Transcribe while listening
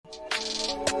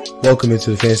Welcome into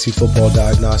the Fantasy Football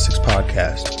Diagnostics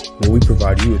Podcast, where we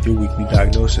provide you with your weekly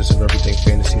diagnosis of everything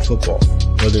fantasy football.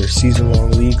 Whether it's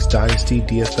season-long leagues, dynasty,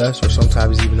 DFS, or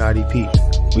sometimes even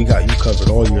IDP, we got you covered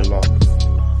all year long.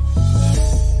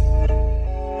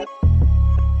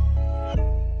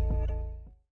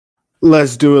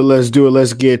 Let's do it.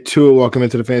 Let's get to it. Welcome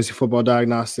into the Fantasy Football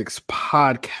Diagnostics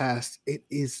Podcast. It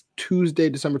is Tuesday,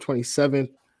 December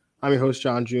 27th. I'm your host,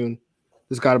 John June.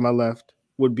 This guy to my left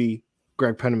would be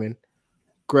Greg Penniman.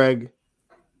 Greg,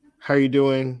 how are you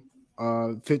doing?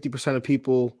 50% of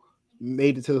people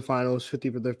made it to the finals.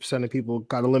 50% of people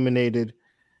got eliminated.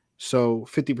 So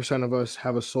 50% of us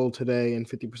have a soul today, and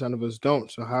 50% of us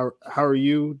don't. So how are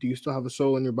you? Do you still have a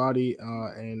soul in your body?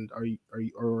 And are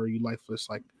you lifeless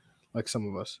like some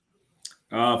of us?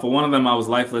 For one of them, I was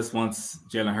lifeless once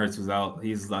Jalen Hurts was out.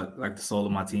 He's like the soul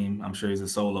of my team. I'm sure he's the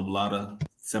soul of a lot of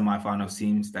semifinal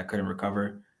teams that couldn't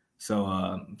recover.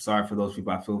 So sorry for those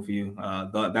people. I feel for you.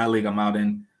 That league I'm out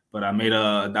in, but I made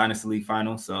a Dynasty League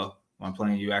final, so I'm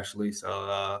playing you actually.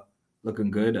 So looking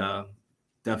good.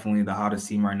 Definitely the hottest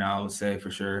team right now, I would say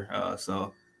for sure.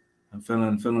 So I'm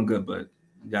feeling good, but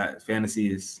that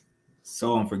fantasy is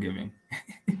so unforgiving.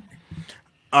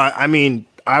 I mean,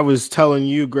 I was telling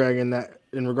you, Greg,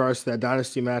 in regards to that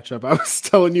dynasty matchup, I was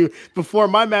telling you before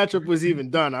my matchup was even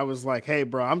done, I was like, hey,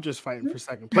 bro, I'm just fighting for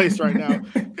second place right now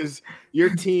because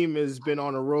your team has been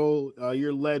on a roll.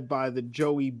 You're led by the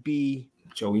Joey B.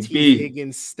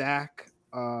 Higgins stack.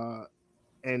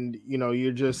 And, you know,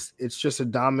 it's just a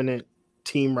dominant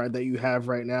team right that you have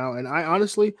right now. And I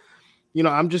honestly, you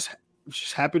know, I'm just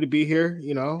happy to be here,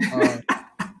 you know.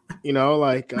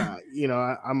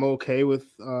 I'm okay with,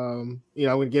 I'm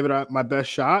going to give it my best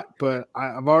shot, but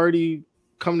I've already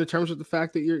come to terms with the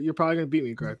fact that you're probably going to beat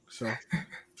me, Greg. So,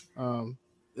 and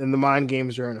the mind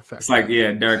games are in effect. It's like,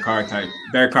 yeah, Derek Carr type.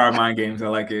 Derek Carr mind games. I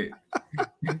like it.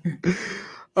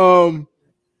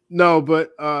 No, but,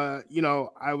 I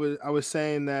was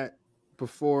saying that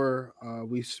before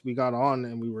we got on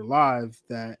and we were live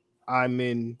that I'm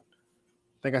in,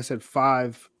 I think I said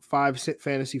five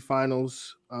fantasy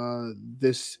finals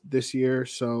this year,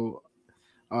 so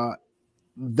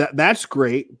that's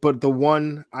great. But the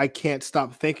one I can't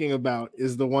stop thinking about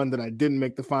is the one that I didn't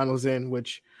make the finals in,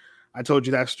 which I told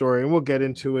you that story, and we'll get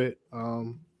into it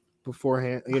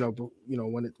beforehand.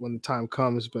 When the time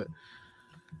comes, but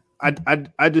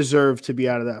I deserve to be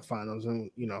out of that finals, and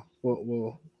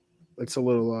we'll it's a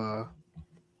little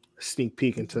sneak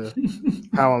peek into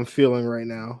how I'm feeling right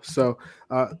now. So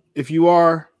if you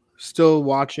are still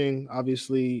watching,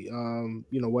 obviously,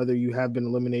 whether you have been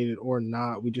eliminated or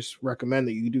not, we just recommend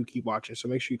that you do keep watching. So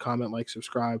make sure you comment, like,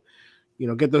 subscribe,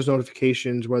 get those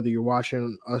notifications, whether you're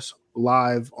watching us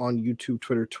live on YouTube,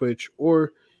 Twitter, Twitch,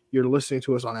 or you're listening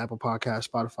to us on Apple Podcasts,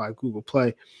 Spotify, Google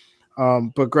Play.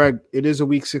 But Greg, it is a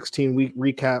week 16 week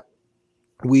recap.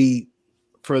 We,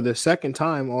 for the second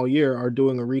time all year, are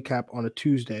doing a recap on a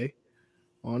Tuesday.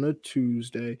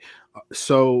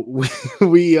 So we're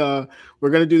going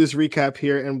to do this recap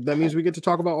here, and that means we get to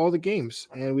talk about all the games,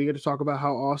 and we get to talk about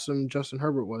how awesome Justin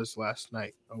Herbert was last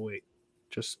night. Oh wait,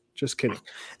 just kidding.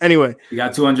 Anyway, you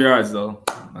got 200 yards though.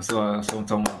 That's what I'm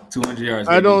talking about. 200 yards.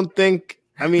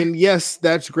 Baby. Yes,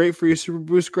 that's great for your Super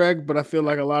Boost, Greg, but I feel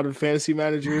like a lot of fantasy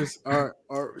managers are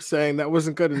saying that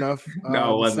wasn't good enough.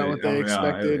 No, it wasn't. Not what they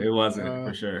expected. No, it wasn't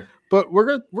for sure. But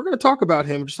we're gonna talk about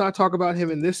him. Just not talk about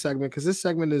him in this segment, because this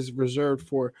segment is reserved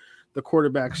for the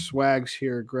quarterback swags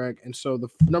here, Greg. And so the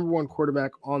number one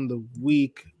quarterback on the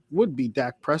week would be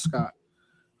Dak Prescott.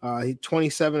 He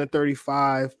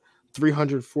 27-35,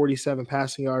 347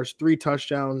 passing yards, 3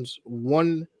 touchdowns,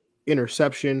 1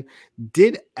 interception.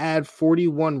 Did add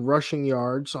 41 rushing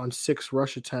yards on 6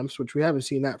 rush attempts, which we haven't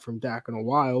seen that from Dak in a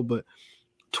while. But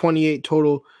 28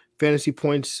 total fantasy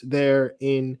points there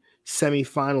in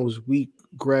semifinals week.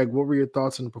 Greg, what were your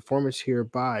thoughts on the performance here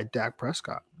by Dak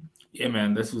Prescott? Yeah,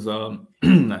 man, this was an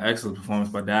excellent performance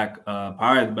by Dak.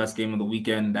 Probably the best game of the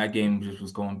weekend. That game just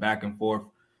was going back and forth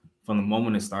from the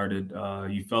moment it started.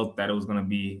 You felt that it was going to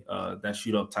be that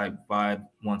shootout type vibe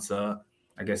once I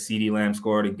guess CeeDee Lamb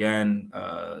scored again.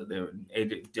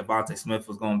 Devontae Smith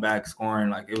was going back scoring.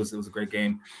 Like it was a great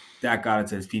game. Dak got it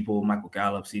to his people, Michael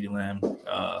Gallup, CeeDee Lamb.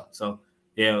 So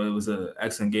yeah, it was an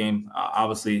excellent game.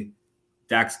 Obviously,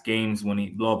 Dak's games, when he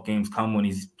blow up games, come when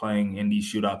he's playing in these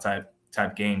shootout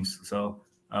type games. So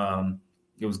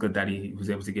it was good that he was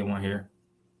able to get one here.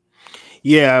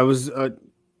 Yeah, it was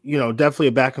definitely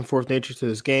a back and forth nature to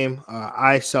this game.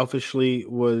 I selfishly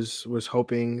was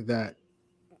hoping that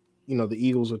the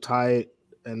Eagles would tie it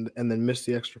and then miss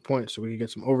the extra point so we could get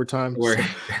some overtime.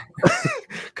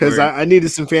 because I needed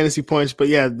some fantasy points. But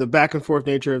yeah, the back and forth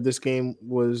nature of this game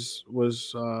was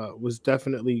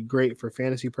definitely great for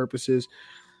fantasy purposes.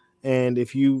 And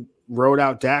if you rode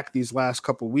out Dak these last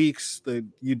couple weeks,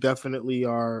 you definitely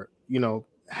are,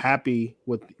 happy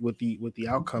with the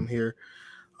outcome here.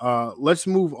 Let's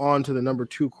move on to the number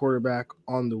 2 quarterback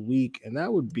on the week, and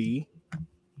that would be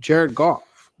Jared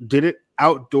Goff. Did it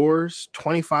outdoors,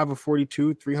 25 of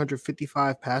 42,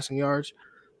 355 passing yards,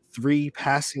 3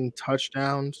 passing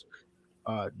touchdowns,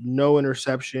 no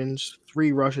interceptions,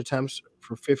 3 rush attempts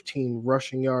for 15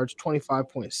 rushing yards,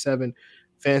 25.7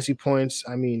 fantasy points.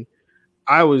 I mean,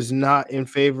 I was not in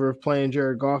favor of playing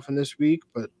Jared Goff in this week,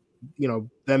 but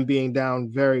them being down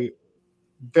very,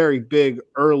 very big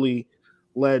early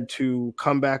led to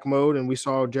comeback mode, and we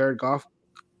saw Jared Goff,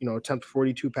 attempt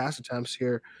 42 pass attempts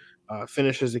here,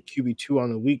 finish as a QB2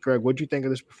 on the week. Greg, what do you think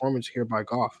of this performance here by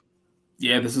Goff?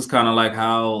 Yeah, this is kind of like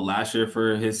how last year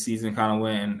for his season kind of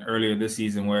went, and earlier this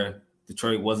season where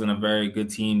Detroit wasn't a very good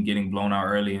team, getting blown out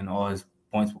early, and all his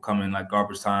points will come in like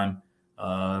garbage time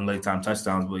and late time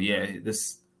touchdowns. But yeah,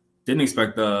 this didn't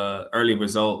expect the early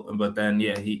result, but then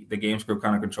the game script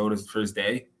kind of controlled his first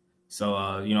day.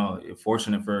 So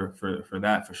fortunate for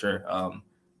that for sure.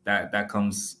 That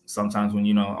comes sometimes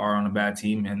when are on a bad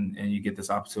team and you get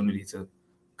this opportunity to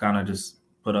kind of just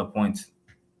put up points.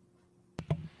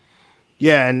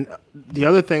 Yeah, and the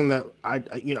other thing that I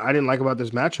didn't like about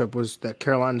this matchup was that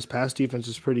Carolina's pass defense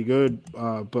is pretty good,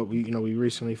 but we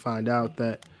recently find out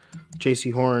that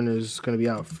J.C. Horn is going to be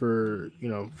out for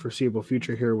foreseeable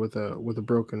future here with a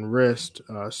broken wrist,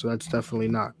 so that's definitely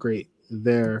not great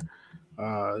there.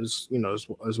 As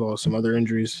well as some other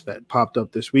injuries that popped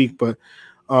up this week, but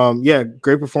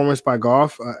great performance by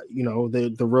Goff. The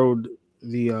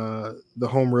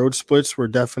home road splits were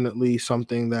definitely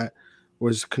something that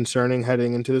was concerning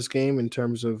heading into this game in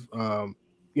terms of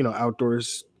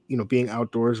outdoors, being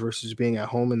outdoors versus being at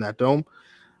home in that dome.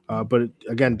 But it,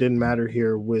 again, didn't matter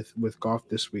here with Goff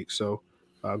this week. So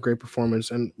great performance.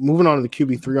 And moving on to the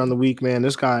QB3 on the week, man,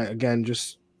 this guy again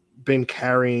just been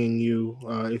carrying you.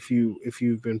 If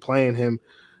you've been playing him,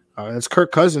 that's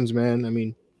Kirk Cousins, man. I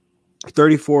mean,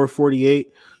 34-48,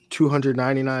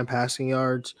 299 passing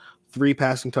yards, 3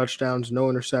 passing touchdowns, no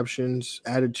interceptions,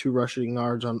 added 2 rushing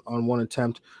yards on 1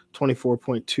 attempt,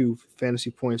 24.2 fantasy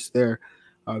points there.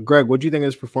 Greg, what do you think of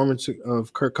this performance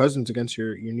of Kirk Cousins against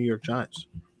your New York Giants?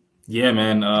 Yeah,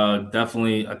 man,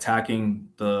 definitely attacking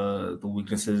the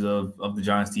weaknesses of the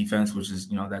Giants defense, which is,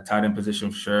 that tight end position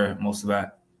for sure. Most of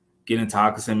that getting to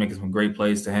Hockenson, making some great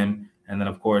plays to him. And then,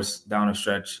 of course, down the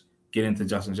stretch, getting to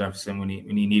Justin Jefferson when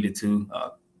he needed to.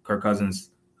 Kirk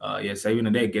Cousins, saving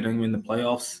the day, getting him in the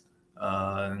playoffs.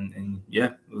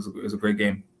 It was a great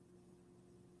game.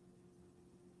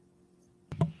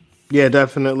 Yeah,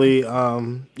 definitely.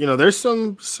 There's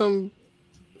some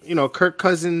Kirk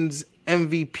Cousins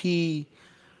MVP,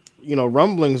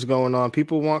 rumblings going on.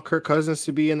 People want Kirk Cousins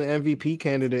to be in the MVP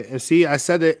candidate. And see, I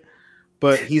said it,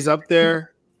 but he's up there.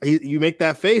 You make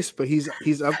that face, but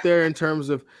he's up there in terms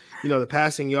of, the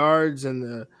passing yards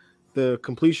and the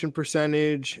completion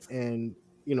percentage and,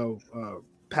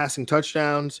 passing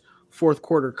touchdowns, fourth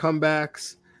quarter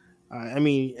comebacks. I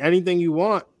mean, anything you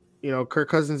want, Kirk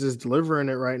Cousins is delivering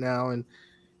it right now. And,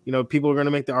 people are going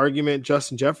to make the argument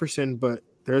Justin Jefferson, but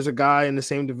there's a guy in the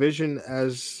same division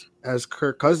as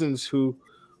Kirk Cousins who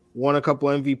won a couple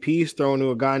MVPs throwing to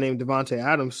a guy named Devontae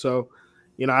Adams. So,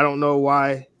 I don't know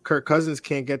why Kirk Cousins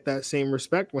can't get that same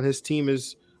respect when his team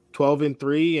is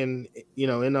 12-3 and,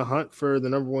 in a hunt for the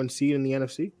number 1 seed in the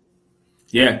NFC.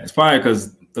 Yeah, it's probably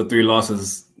because the 3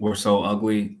 losses were so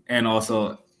ugly. And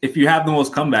also, if you have the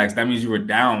most comebacks, that means you were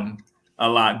down a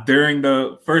lot during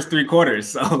the first 3 quarters.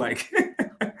 So,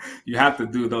 you have to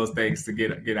do those things to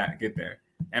get there.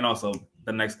 And also,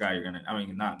 the next guy you're going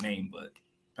to, not name, but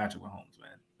Patrick Mahomes,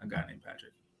 man. A guy named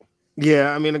Patrick.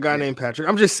 Yeah, a guy named Patrick.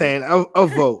 I'm just saying a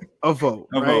vote, right? Vote.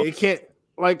 It can't,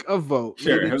 a vote.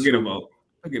 Sure, he'll get a vote.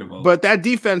 But that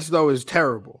defense, though, is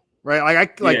terrible, right?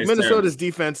 Minnesota's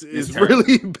defense is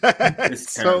really bad.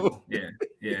 It's terrible. Yeah,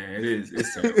 it is.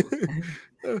 It's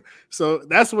terrible. So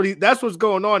that's what's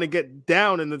going on, and get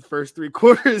down in the first 3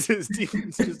 quarters. His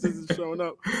defense just isn't showing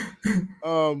up.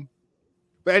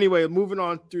 But anyway, moving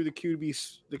on through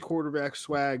the quarterback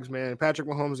swags, man. Patrick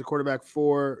Mahomes, the quarterback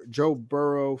 4, Joe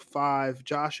Burrow 5,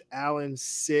 Josh Allen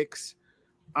 6.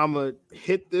 I'm gonna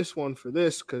hit this one for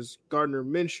this because Gardner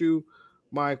Minshew,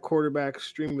 my quarterback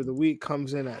stream of the week,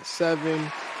 comes in at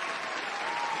 7.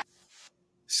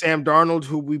 Sam Darnold,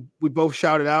 who we both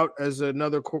shouted out as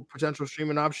another potential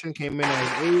streaming option, came in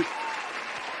as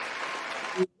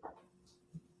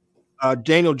 8.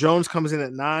 Daniel Jones comes in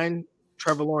at 9.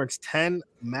 Trevor Lawrence 10,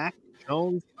 Mac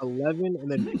Jones 11,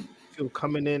 and then Mayfield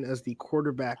coming in as the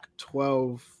quarterback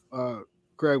 12.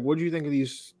 Greg, what do you think of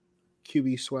these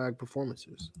QB swag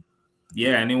performances?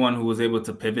 Yeah, anyone who was able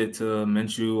to pivot to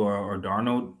Minshew or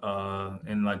Darnold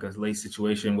in like a late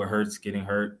situation where Hurts getting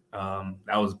hurt,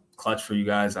 that was clutch for you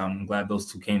guys. I'm glad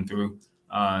those two came through.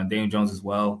 Daniel Jones as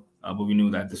well, but we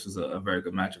knew that this was a very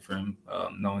good matchup for him,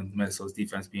 knowing Minnesota's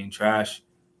defense being trash.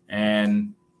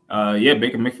 And yeah,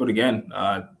 Baker Mayfield again,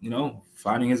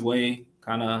 finding his way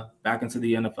kind of back into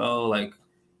the NFL, like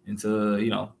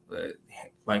into,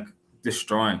 like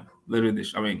destroying, literally.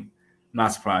 I mean,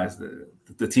 not surprised.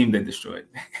 The team they destroyed.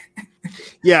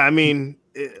 Yeah, I mean,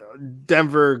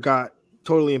 Denver got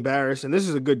totally embarrassed, and this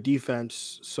is a good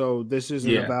defense. So this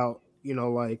isn't about,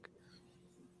 like,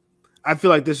 I feel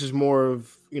like this is more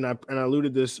of, and I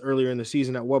alluded this earlier in the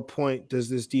season. At what point does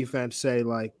this defense say,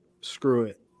 like, screw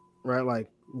it, right? Like,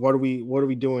 what are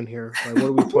we doing here? Like,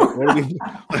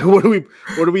 what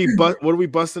are we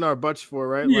busting our butts for,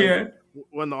 right? Yeah. Like,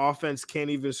 when the offense can't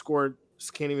even score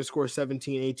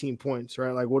 17, 18 points,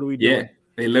 right? Like, what are we doing? Yeah,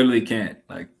 they literally can't.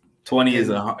 Like 20 is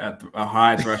a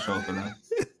high threshold for them.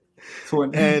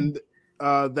 20. And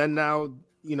then now,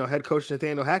 head coach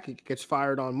Nathaniel Hackett gets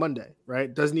fired on Monday,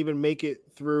 right? Doesn't even make it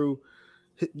through,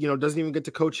 doesn't even get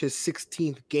to coach his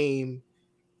 16th game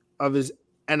of his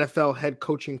NFL head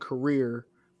coaching career.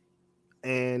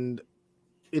 And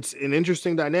it's an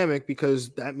interesting dynamic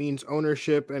because that means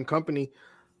ownership and company,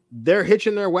 they're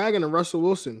hitching their wagon to Russell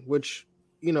Wilson, which,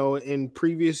 in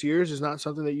previous years is not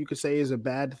something that you could say is a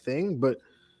bad thing, but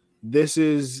this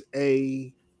is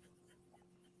a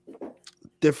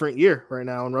different year right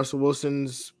now. And Russell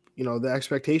Wilson's, the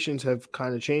expectations have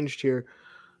kind of changed here,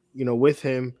 with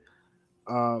him.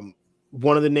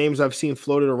 One of the names I've seen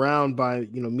floated around by,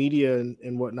 media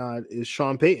and whatnot is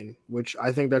Sean Payton, which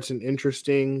I think that's an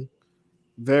interesting,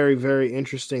 very, very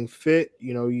interesting fit.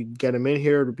 You get him in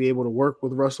here to be able to work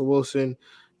with Russell Wilson.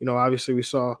 Obviously we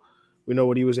know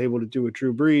what he was able to do with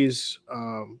Drew Brees.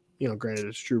 Granted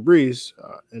it's Drew Brees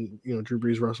and, Drew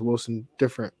Brees, Russell Wilson,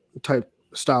 different type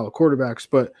style of quarterbacks,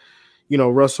 but,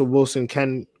 Russell Wilson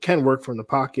can work from the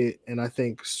pocket. And I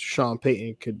think Sean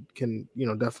Payton can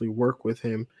definitely work with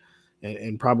him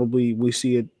and probably we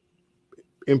see it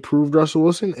improved Russell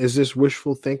Wilson. Is this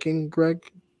wishful thinking, Greg?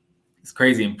 It's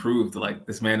crazy improved. Like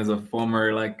this man is a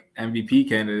former like MVP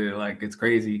candidate. Like it's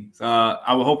crazy. So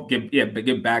I would hope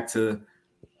get back to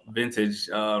vintage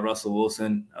Russell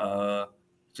Wilson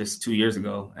just 2 years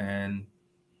ago.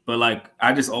 But like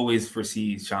I just always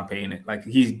foresee Sean Payton. Like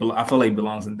I feel like he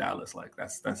belongs in Dallas. Like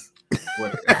that's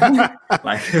what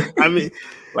like I mean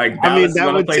Dallas is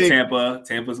gonna play Tampa.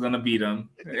 Tampa's gonna beat them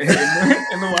in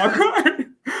the wild card.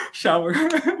 Sean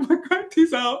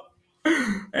McCarthy's out.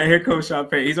 And here comes Sean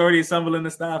Payton. He's already assembling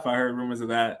the staff. I heard rumors of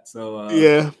that. So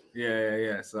yeah.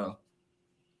 So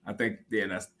I think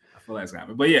I feel like it's gonna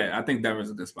happen. But yeah, I think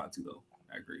Denver's a good spot too, though.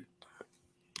 I agree.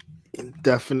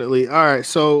 Definitely. All right,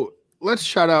 so let's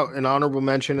shout out an honorable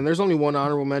mention, and there's only one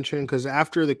honorable mention because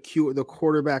after the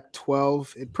quarterback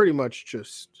 12, it pretty much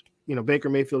just Baker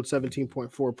Mayfield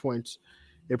 17.4 points.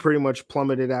 It pretty much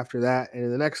plummeted after that,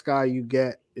 and the next guy you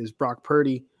get is Brock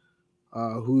Purdy.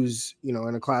 Who's in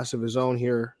a class of his own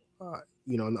here,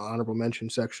 in the honorable mention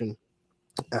section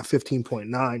at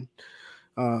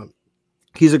 15.9.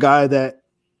 He's a guy that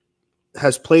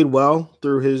has played well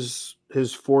through his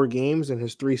 4 games and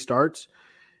his 3 starts,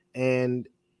 and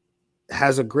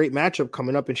has a great matchup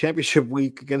coming up in championship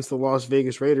week against the Las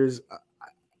Vegas Raiders.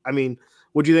 I mean,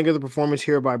 what do you think of the performance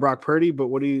here by Brock Purdy? But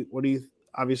what do you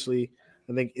obviously,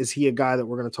 I think, is he a guy that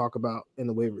we're going to talk about in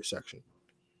the waiver section?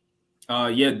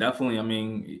 Yeah, definitely. I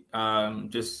mean,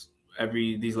 just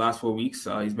these last 4 weeks,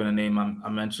 he's been a name I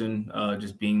mentioned,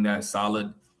 just being that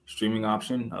solid streaming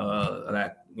option,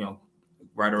 that,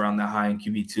 right around that high in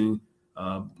QB2,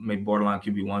 maybe borderline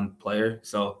QB1 player.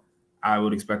 So I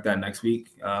would expect that next week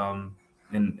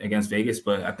against Vegas,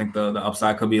 but I think the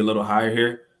upside could be a little higher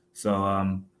here.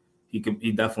 So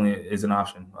he definitely is an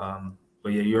option.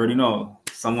 But yeah, you already know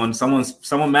someone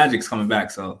magic's coming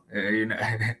back, so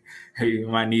you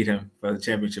might need him for the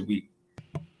championship week.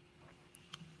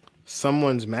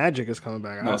 Someone's magic is coming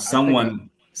back. No, someone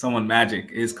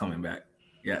magic is coming back.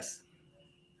 Yes,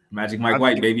 Magic Mike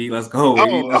White, baby, let's go.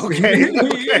 Oh, okay.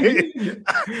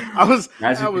 I was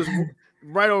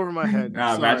right over my head.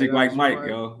 Nah, sorry, Magic Mike Mike,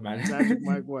 yo. Magic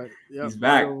Mike White. Yep, he's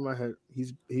back. Right over my head.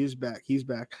 He's back. He's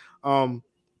back.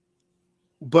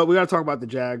 But we got to talk about the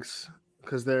Jags,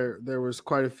 because there was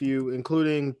quite a few,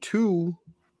 including 2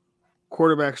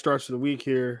 quarterback starts of the week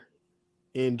here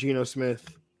in Geno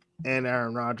Smith and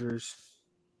Aaron Rodgers.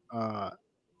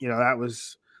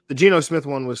 This the Geno Smith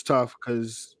one was tough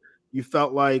because you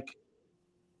felt like,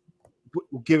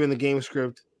 given the game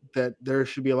script, that there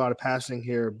should be a lot of passing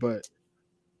here, but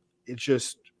it's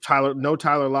just no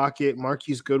Tyler Lockett,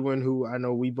 Marquise Goodwin, who I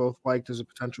know we both liked as a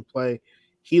potential play.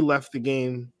 He left the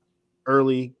game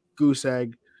early, goose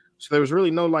egg. So there was really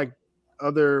no like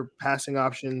other passing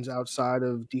options outside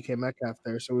of DK Metcalf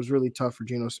there. So it was really tough for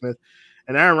Geno Smith.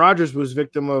 And Aaron Rodgers was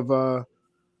victim of the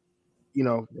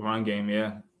run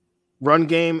game, run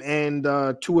game, and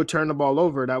Tua turned the ball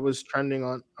over. That was trending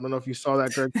on. I don't know if you saw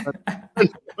that, Greg,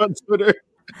 on Twitter.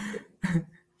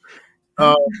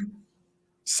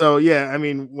 So yeah, I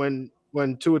mean,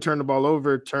 when Tua turns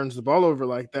the ball over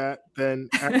like that, then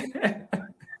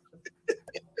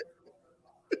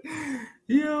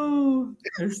yo,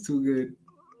 that's too good.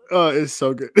 It's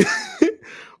so good.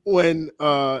 When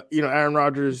Aaron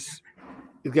Rodgers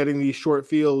is getting these short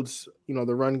fields,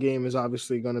 the run game is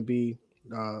obviously going to be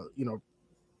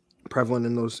prevalent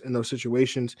in those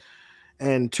situations.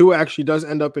 And Tua actually does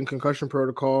end up in concussion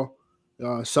protocol,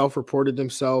 self-reported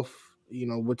himself,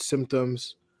 with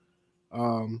symptoms.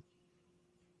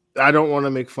 I don't want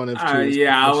to make fun of Tua.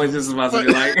 I was just about to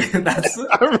be like, that's.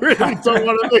 I really don't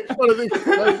want to make fun of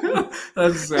the.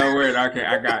 That's so weird.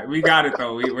 Okay, we got it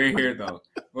though. We're here though.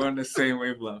 We're on the same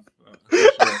wavelength.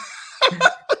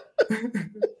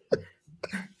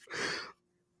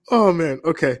 Oh man.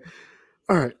 Okay.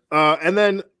 All right. And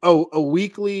then a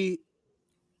weekly,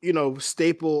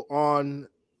 staple on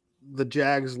the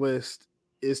Jags list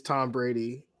is Tom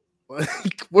Brady.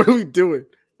 Like, what are we doing?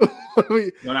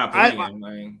 We're not playing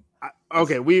him.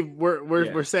 Okay,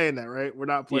 we're saying that, right? We're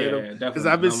not playing him because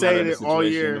I've been saying it all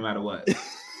year. No matter what.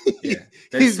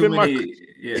 He's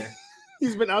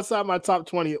been outside my top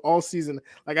 20 all season.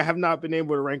 Like, I have not been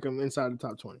able to rank him inside the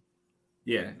top 20.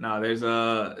 Yeah, no,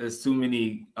 there's too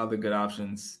many other good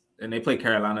options, and they play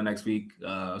Carolina next week.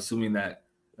 Assuming that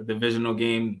a divisional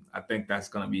game, I think that's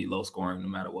gonna be low scoring no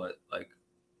matter what. Like,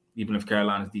 even if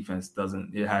Carolina's defense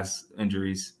it has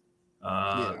injuries.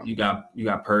 You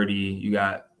got Purdy, you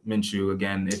got Minshew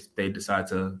again if they decide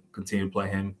to continue to play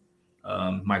him,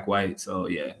 Mike White. So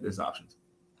yeah, there's options.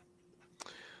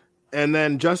 And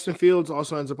then Justin Fields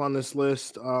also ends up on this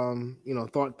list.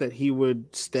 Thought that he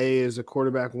would stay as a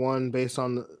quarterback one based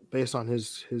on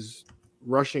his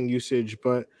rushing usage,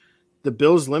 but the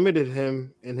Bills limited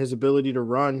him in his ability to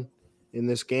run in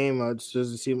this game. It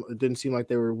didn't seem like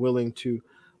they were willing to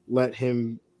let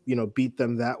him beat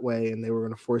them that way, and they were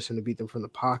going to force him to beat them from the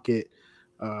pocket.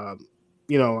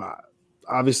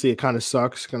 Obviously it kind of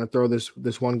sucks. Going to throw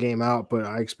this one game out, but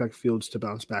I expect Fields to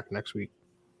bounce back next week.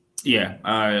 Yeah,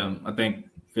 I think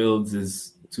Fields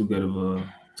is too good of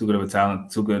a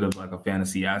talent, too good of like a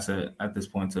fantasy asset at this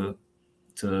point to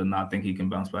not think he can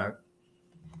bounce back.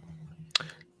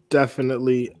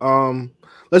 Definitely.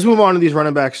 Let's move on to these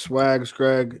running back swags,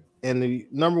 Greg. And the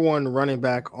number one running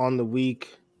back on the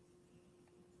week,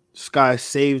 this guy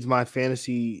saved my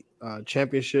fantasy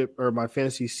championship or my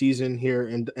fantasy season here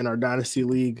in our dynasty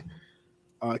league.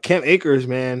 Cam Akers,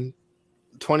 man,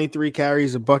 23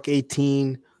 carries,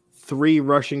 $118, 3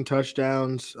 rushing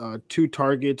touchdowns, 2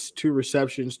 targets, 2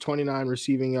 receptions, 29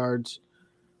 receiving yards.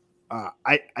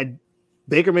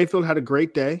 Baker Mayfield had a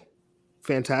great day.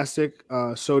 Fantastic.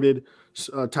 So did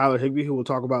Tyler Higbee, who we'll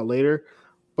talk about later.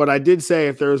 But I did say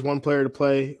if there was one player to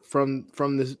play from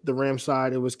the Rams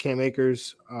side, it was Cam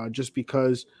Akers, just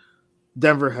because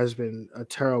Denver has been a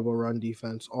terrible run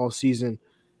defense all season.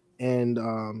 And,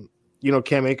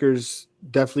 Cam Akers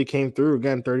definitely came through.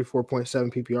 Again,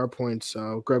 34.7 PPR points.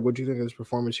 Greg, what do you think of this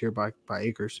performance here by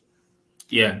Akers?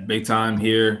 Yeah, big time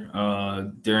here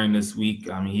during this week.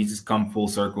 I mean, he's just come full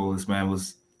circle. This man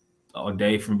was a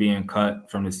day from being cut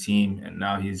from his team, and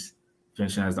now he's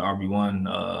finishing as the RB1,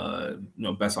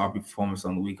 best RB performance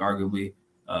on the week, arguably.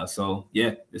 So,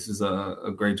 yeah, this is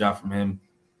a great job from him.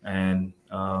 And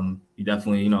he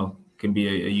definitely, can be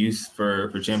a use for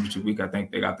championship week. I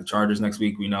think they got the Chargers next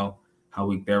week. We know how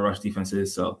weak their rush defense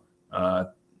is. So,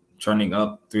 trending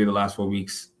up 3 of the last 4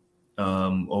 weeks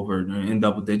over in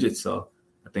double digits. So,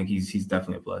 I think he's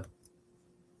definitely a play.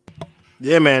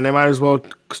 Yeah, man, they might as well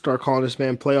start calling this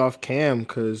man Playoff Cam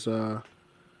because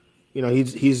he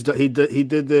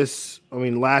did this. I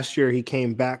mean, last year he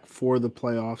came back for the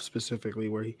playoffs specifically,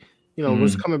 where he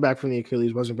was coming back from the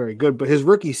Achilles, wasn't very good. But his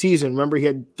rookie season, remember, he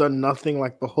had done nothing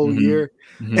like the whole year.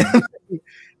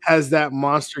 Has that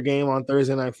monster game on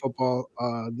Thursday Night Football,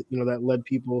 that led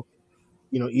people,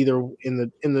 either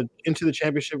into the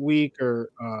championship week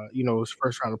or his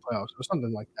first round of playoffs or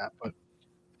something like that. But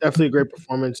definitely a great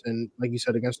performance, and like you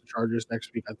said, against the Chargers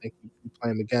next week, I think we play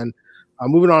him again.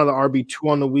 Moving on to the RB2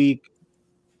 on the week,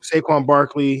 Saquon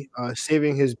Barkley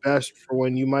saving his best for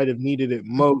when you might have needed it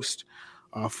most.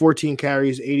 14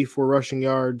 carries, 84 rushing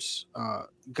yards.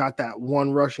 Got that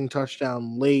one rushing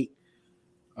touchdown late,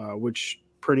 which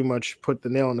pretty much put the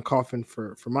nail in the coffin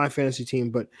for my fantasy team.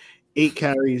 But 8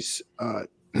 carries,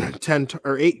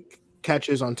 8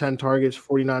 catches on 10 targets,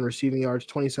 49 receiving yards,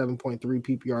 27.3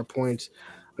 PPR points.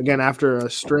 Again, after a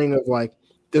string of like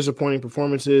disappointing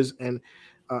performances and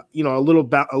a little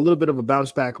bit of a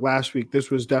bounce back last week, this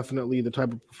was definitely the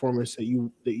type of performance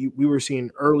that we were seeing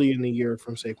early in the year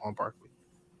from Saquon Barkley.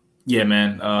 Yeah,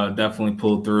 man, definitely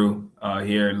pulled through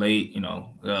here late.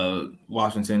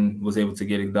 Washington was able to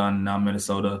get it done. Now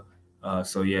Minnesota.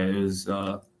 So yeah, it was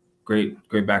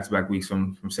great back-to-back weeks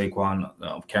from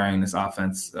Saquon carrying this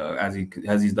offense as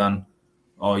he's done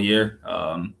all year.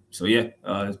 So yeah,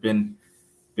 it's been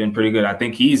pretty good. I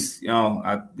think he's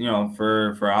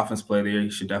for offense player of the year,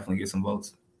 he should definitely get some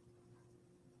votes.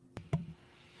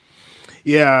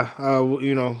 Yeah,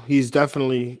 he's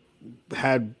definitely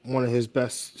had one of his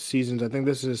best seasons. I think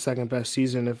this is his second best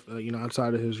season, if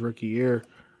outside of his rookie year.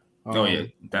 Oh yeah,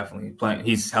 definitely playing.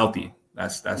 He's healthy.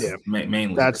 That's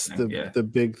mainly the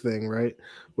big thing, right?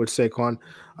 With Saquon.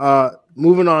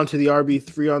 Moving on to the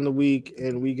RB3 on the week,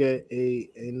 and we get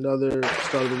another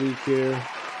start of the week here.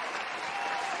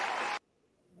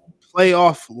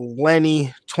 Playoff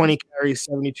Lenny, 20 carries,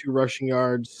 72 rushing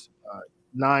yards,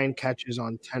 9 catches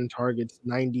on 10 targets,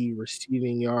 90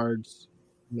 receiving yards.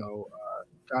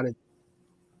 Got it.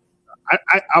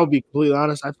 I'll be completely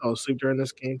honest. I fell asleep during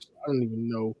this game, so I don't even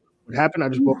know what happened. I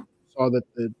just saw that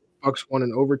the Bucks won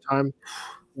in overtime.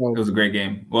 It was a great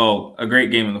game. Well, a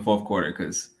great game in the fourth quarter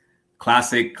because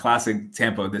classic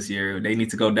Tampa this year. They need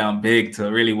to go down big to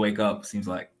really wake up. Seems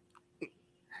like.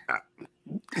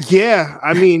 Yeah,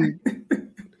 I mean,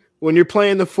 when you're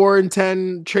playing the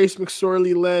 4-10 Trace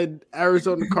McSorley led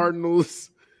Arizona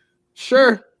Cardinals,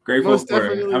 sure. Great fourth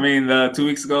quarter. I mean, 3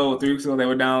 weeks ago, they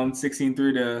were down 16-3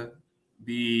 to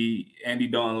the Andy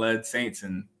Dalton led Saints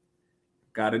and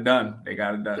got it done. They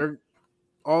got it done.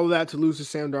 All of that to lose to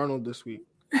Sam Darnold this week.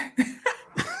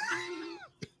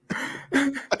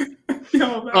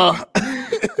 Nah.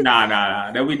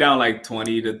 They'll be down like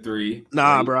 20-3.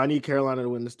 Nah, bro. I need Carolina to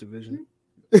win this division.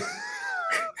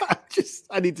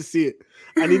 I need to see it.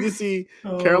 I need to see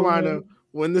Carolina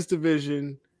win this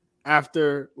division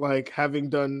after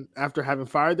having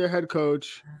fired their head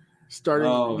coach, starting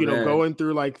going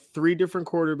through like 3 different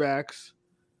quarterbacks,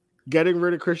 getting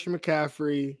rid of Christian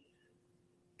McCaffrey,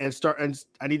 and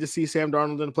I need to see Sam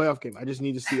Darnold in a playoff game. I just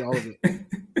need to see all of it.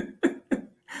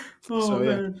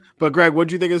 Man. But Greg, what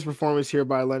do you think of his performance here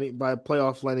by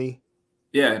playoff Lenny?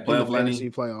 Yeah, playoff Lenny.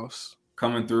 Fantasy playoffs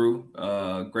coming through.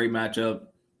 Great matchup.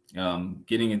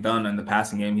 Getting it done in the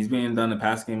passing game. He's being done in the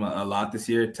passing game a lot this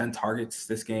year. 10 targets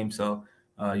this game. So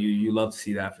you love to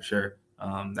see that for sure.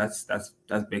 That's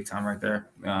big time right there.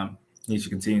 He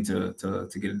should continue to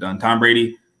get it done. Tom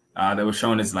Brady, that was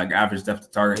showing his like average depth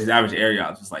of target. His average air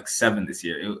yards was like 7 this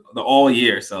year, all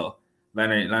year. So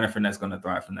Leonard Fournette's going to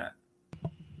thrive from that.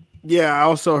 Yeah, I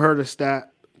also heard a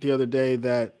stat the other day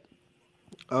that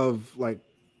of like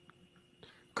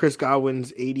Chris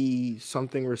Godwin's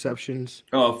 80-something receptions.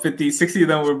 50, 60 of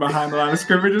them were behind the line of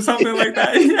scrimmage or something like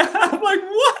that. Yeah, I'm like,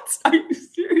 what? Are you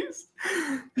serious?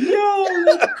 Yo,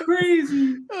 that's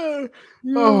crazy.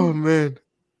 Oh, man.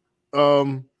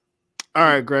 All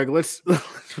right, Greg, let's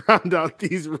round out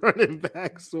these running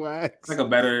back swags. It's like a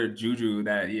better Juju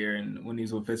that year and when he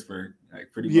was with Pittsburgh,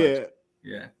 like pretty much.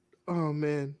 Yeah. Oh,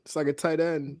 man. It's like a tight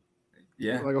end.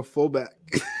 Yeah. Like a fullback.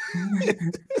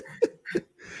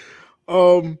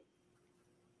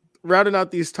 Rounding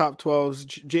out these top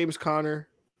 12s, James Conner,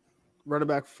 running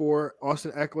back 4,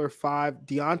 Austin Eckler 5,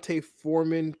 Deontay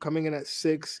Foreman coming in at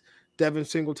 6, Devin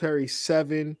Singletary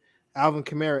 7, Alvin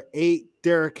Kamara 8,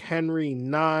 Derrick Henry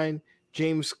 9,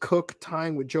 James Cook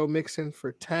tying with Joe Mixon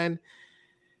for 10,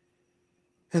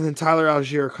 and then Tyler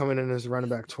Algier coming in as running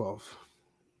back 12.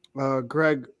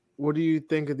 Greg, what do you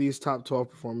think of these top 12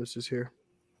 performances here?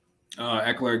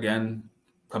 Eckler again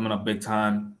coming up big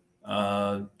time.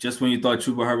 Just when you thought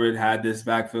Chuba Hubbard had this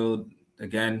backfield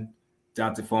again,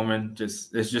 Deontay Foreman,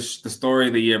 it's just the story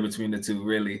of the year between the two,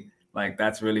 really. Like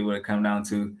that's really what it comes down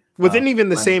to. Within even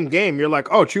the same game, you're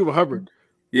like, oh, Chuba Hubbard.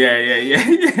 Yeah.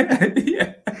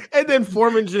 And then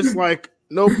Foreman's just like,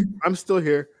 nope, I'm still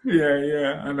here.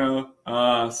 Yeah, I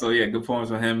know. So yeah, good performance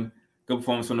from him. Good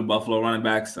performance from the Buffalo running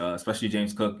backs, especially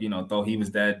James Cook, though he was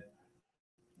dead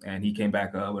and he came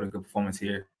back with a good performance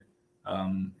here.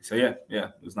 So yeah,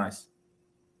 it was nice.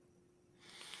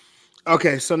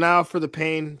 Okay, so now for the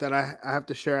pain that I have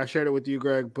to share. I shared it with you,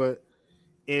 Greg, but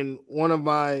in one of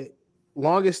my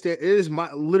It is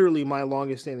literally my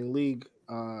longest standing league.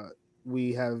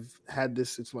 We have had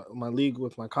this. It's my league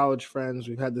with my college friends.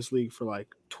 We've had this league for like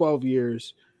 12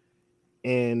 years,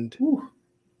 and Whew.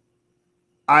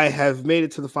 I have made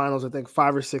it to the finals, I think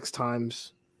 5 or 6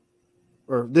 times,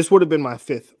 or this would have been my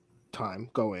 5th time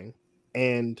going.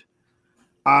 And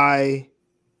I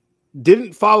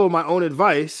didn't follow my own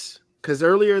advice because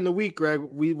earlier in the week, Greg,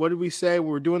 what did we say? We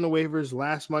were doing the waivers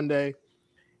last Monday,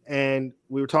 and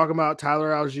we were talking about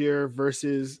Tyler Algier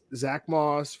versus Zach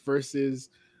Moss versus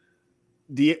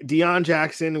Deion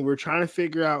Jackson. And we were trying to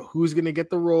figure out who's going to get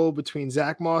the role between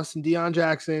Zach Moss and Deion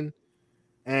Jackson.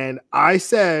 And I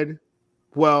said,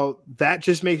 well, that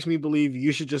just makes me believe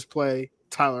you should just play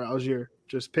Tyler Algier.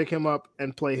 Just pick him up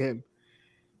and play him.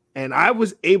 And I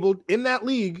was able, in that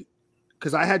league,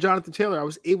 because I had Jonathan Taylor, I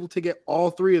was able to get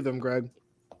all 3 of them, Greg.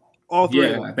 All 3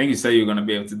 of them. I think you said you were going to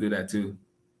be able to do that too.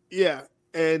 Yeah.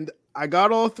 And I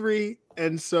got all 3.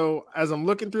 And so as I'm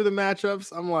looking through the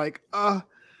matchups, I'm like, the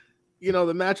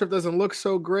matchup doesn't look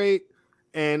so great.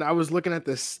 And I was looking at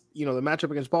this, the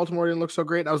matchup against Baltimore didn't look so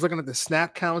great. I was looking at the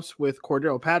snap counts with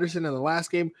Cordero Patterson in the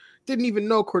last game. Didn't even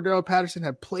know Cordero Patterson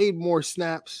had played more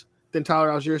snaps than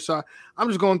Tyler Algier. So I'm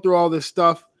just going through all this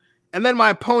stuff. And then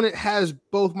my opponent has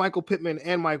both Michael Pittman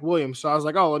and Mike Williams. So I was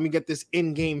like, oh, let me get this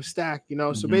in-game stack,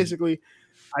 Mm-hmm. So basically,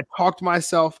 I talked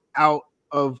myself out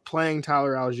of playing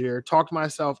Tyler Algier, talked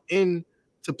myself into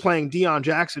playing Deion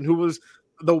Jackson, who was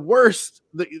the worst,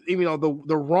 the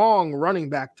wrong running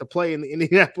back to play in the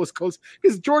Indianapolis Colts,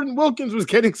 because Jordan Wilkins was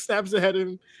getting snaps ahead of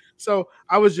him. So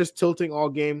I was just tilting all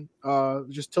game,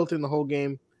 just tilting the whole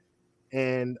game.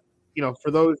 And,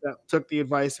 for those that took the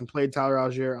advice and played Tyler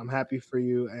Algier, I'm happy for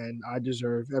you. And I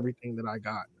deserve everything that I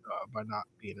got by not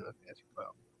being in the fantasy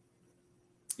playoff.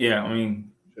 Yeah, I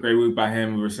mean, great week by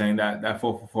him. We were saying that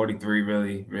 4 for 43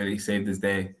 really, really saved his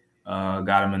day.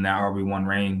 Got him in that RB1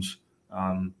 range.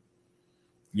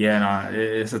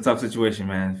 It's a tough situation,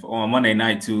 man. On Monday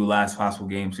night, too, last possible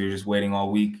game, so you're just waiting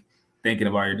all week, thinking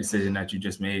about your decision that you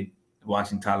just made,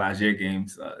 watching Tyler Algier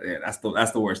games. That's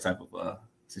the worst type of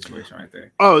situation right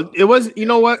there. Oh, it was. You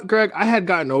know what, Greg? I had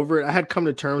gotten over it. I had come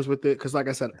to terms with it because, like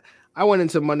I said, I went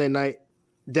into Monday night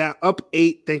down up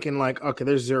 8, thinking like, okay,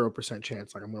 there's 0%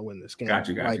 chance like I'm going to win this game. Got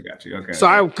you. Okay. So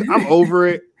I'm over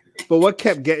it. But what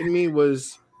kept getting me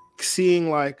was seeing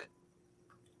like,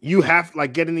 you have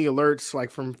like getting the alerts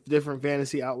like from different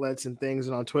fantasy outlets and things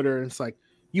and on Twitter. And it's like,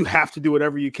 you have to do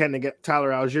whatever you can to get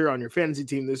Tyler Algier on your fantasy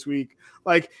team this week.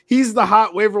 Like, he's the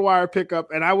hot waiver wire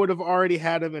pickup. And I would have already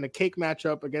had him in a cake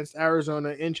matchup against Arizona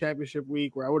in championship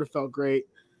week where I would have felt great.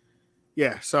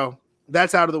 Yeah. So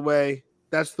that's out of the way.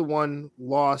 That's the one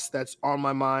loss that's on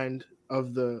my mind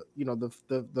of the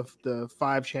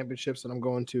 5 championships that I'm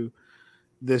going to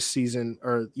this season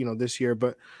or this year.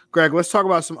 But Greg, let's talk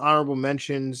about some honorable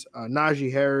mentions.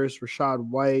 Najee Harris, Rachaad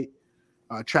White,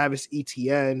 Travis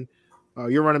Etienne,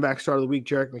 your running back start of the week,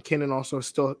 Jerick McKinnon, also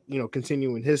still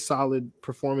continuing his solid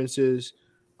performances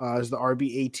as the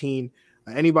RB18.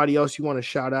 Anybody else you want to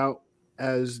shout out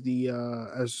as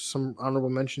some honorable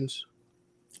mentions?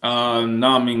 No,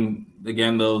 I mean,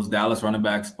 again, those Dallas running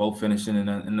backs both finishing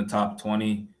in the top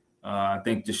 20. I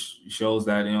think just shows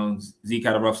that Zeke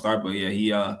had a rough start, but yeah,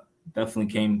 he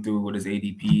definitely came through with his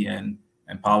ADP, and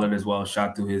Pollard as well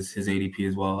shot through his ADP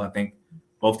as well. I think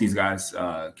both these guys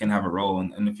can have a role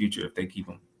in the future if they keep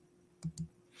him.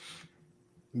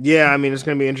 Yeah, I mean, it's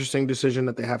going to be an interesting decision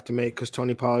that they have to make because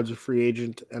Tony Pollard's a free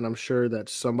agent, and I'm sure that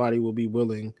somebody will be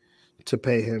willing to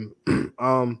pay him.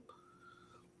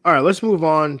 All right, let's move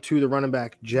on to the running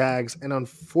back Jags. And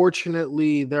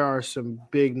unfortunately, there are some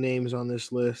big names on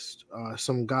this list,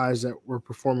 some guys that were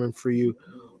performing for you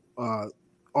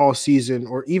all season,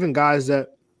 or even guys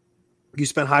that you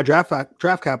spent high draft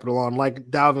capital on, like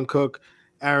Dalvin Cook,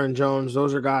 Aaron Jones.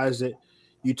 Those are guys that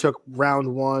you took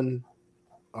round 1,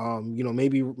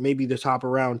 maybe the top of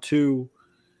round 2,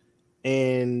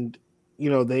 and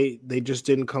they just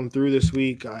didn't come through this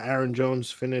week. Aaron Jones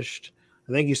finished,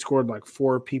 I think he scored like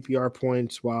 4 PPR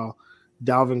points, while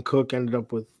Dalvin Cook ended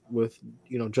up with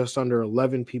just under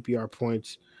 11 PPR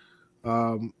points.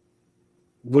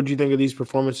 What do you think of these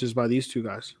performances by these two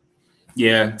guys?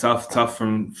 Yeah, tough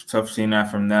seeing that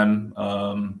from them.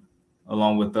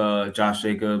 Along with Josh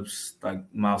Jacobs, like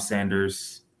Miles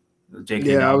Sanders,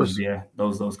 J.K. Dobbins,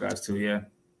 those guys too.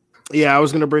 Yeah, I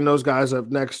was gonna bring those guys up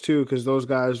next too, because those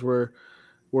guys were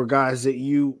guys that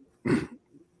you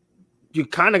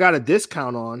kind of got a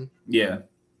discount on. Yeah.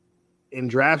 In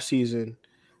draft season,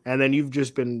 and then you've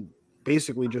just been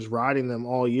basically just riding them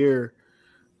all year.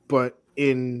 But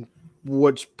in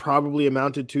what's probably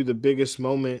amounted to the biggest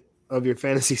moment of your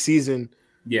fantasy season,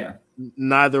 Yeah.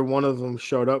 Neither one of them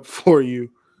showed up for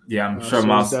you. Yeah, I'm sure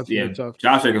so it's definitely tough.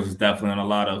 Josh Jacobs was definitely on a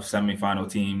lot of semifinal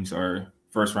teams or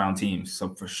first round teams, so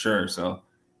for sure. So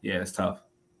yeah, it's tough.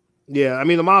 Yeah, I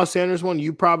mean the Miles Sanders one,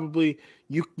 you probably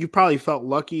felt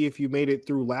lucky if you made it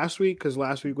through last week, because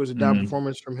last week was a down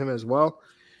performance from him as well.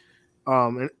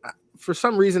 And for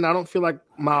some reason, I don't feel like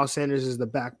Miles Sanders is the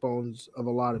backbones of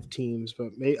a lot of teams, but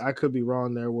I could be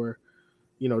wrong there. Where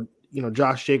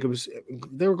Josh Jacobs,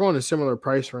 they were going a similar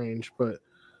price range, but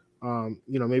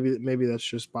maybe that's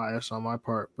just bias on my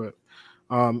part. But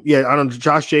yeah, I don't know.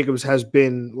 Josh Jacobs has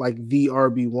been like the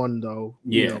RB1 though,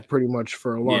 pretty much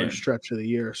for a large stretch of the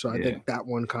year. So I think that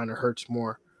one kind of hurts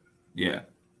more. Yeah.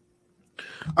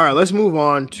 All right, let's move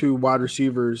on to wide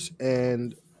receivers.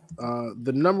 And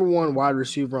the number one wide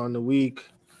receiver on the week,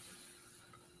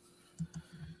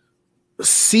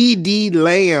 CeeDee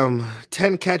Lamb,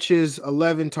 10 catches,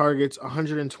 11 targets,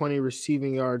 120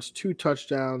 receiving yards, 2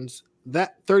 touchdowns,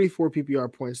 that 34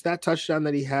 PPR points. That touchdown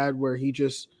that he had where he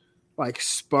just like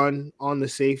spun on the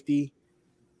safety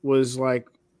was like,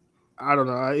 I don't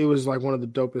know. It was like one of the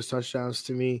dopest touchdowns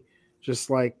to me. Just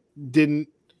like didn't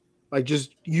like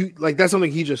just you like that's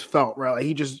something he just felt, right? Like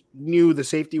he just knew the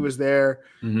safety was there.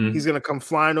 Mm-hmm. He's gonna come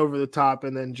flying over the top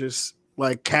and then just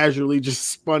like casually just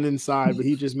spun inside, but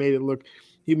he just made it look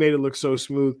so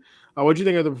smooth. What do you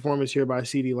think of the performance here by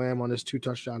CeeDee Lamb on this 2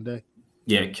 touchdown day?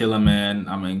 Yeah, killer, man.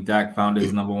 I mean, Dak found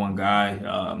his number one guy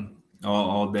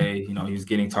all day. He was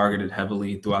getting targeted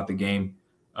heavily throughout the game.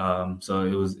 So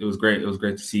it was great. It was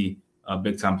great to see a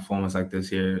big time performance like this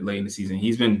here late in the season.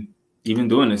 He's been even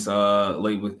doing this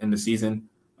late in the season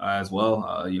as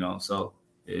well. So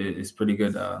it's pretty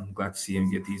good. I'm glad to see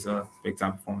him get these big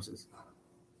time performances.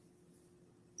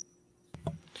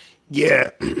 Yeah.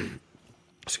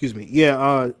 Excuse me.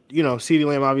 Yeah. CeeDee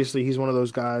Lamb, obviously he's one of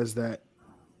those guys that,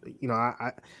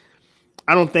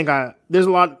 I don't think there's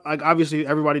a lot, like obviously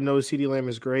everybody knows CeeDee Lamb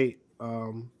is great.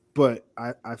 But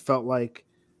I felt like,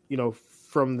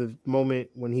 from the moment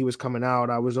when he was coming out,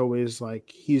 I was always like,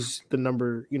 he's the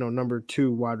number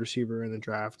 2 wide receiver in the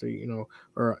draft,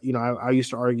 I used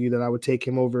to argue that I would take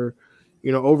him over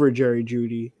Jerry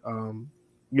Jeudy,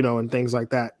 and things like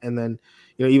that. And then,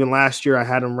 even last year I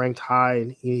had him ranked high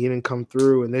and he didn't come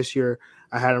through. And this year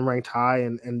I had him ranked high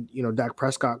and Dak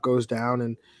Prescott goes down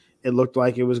and it looked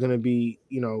like it was going to be,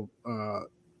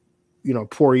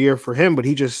 poor year for him, but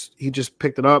he just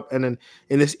picked it up. And then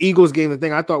in this Eagles game, the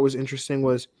thing I thought was interesting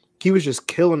was he was just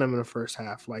killing them in the first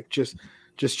half, like just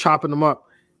chopping them up.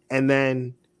 And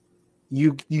then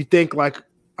you think like,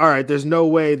 all right, there's no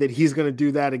way that he's going to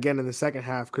do that again in the second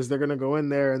half because they're going to go in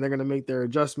there and they're going to make their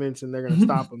adjustments and they're going to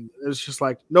stop him. It's just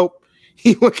like, nope.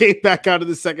 He came back out of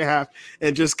the second half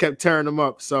and just kept tearing them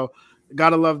up. So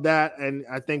gotta love that. And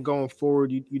I think going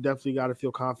forward, you definitely got to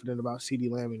feel confident about CeeDee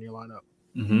Lamb in your lineup.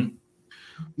 Mm-hmm.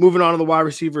 Moving on to the wide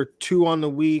receiver 2 on the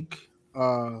week.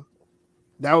 That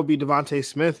would be Devontae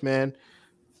Smith, man.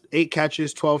 8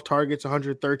 catches, 12 targets,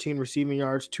 113 receiving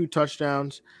yards, 2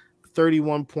 touchdowns,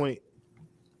 31.3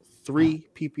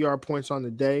 PPR points on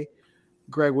the day.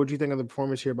 Greg, what do you think of the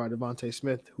performance here by Devontae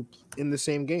Smith, who in the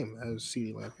same game as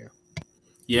CeeDee Lamb here?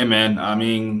 Yeah, man. I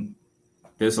mean,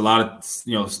 there's a lot of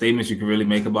statements you can really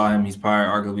make about him. He's probably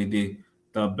arguably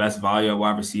the best value at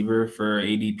wide receiver for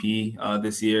ADP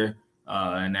this year.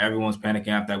 And everyone's panicking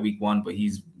after that week 1, but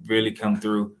he's really come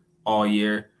through all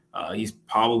year. He's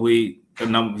probably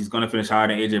he's going to finish higher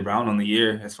than AJ Brown on the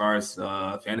year as far as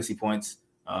fantasy points.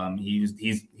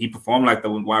 He performed like the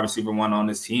wide receiver 1 on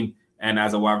this team and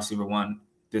as a wide receiver 1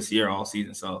 this year all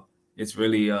season. So it's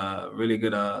really really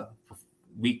good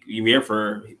year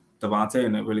for Devontae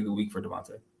and a really good week for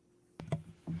Devontae.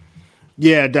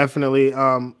 Yeah, definitely.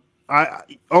 I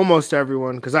almost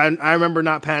everyone, because I remember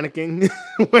not panicking.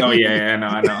 I know.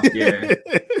 Yeah.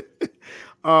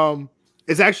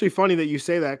 It's actually funny that you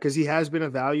say that because he has been a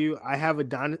value. I have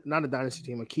not a dynasty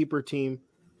team, a keeper team,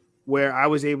 where I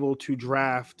was able to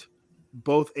draft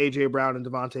both AJ Brown and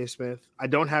Devontae Smith. I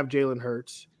don't have Jalen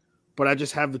Hurts, but I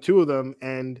just have the 2 of them,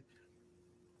 and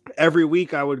every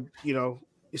week I would,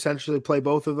 essentially play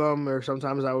both of them, or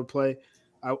sometimes I would play.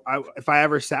 If I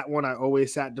ever sat one, I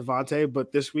always sat Devontae.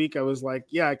 But this week I was like,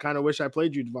 yeah, I kind of wish I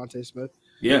played you, Devontae Smith.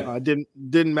 Yeah,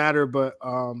 didn't matter, but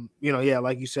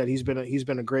like you said, he's been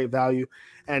a great value,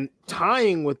 and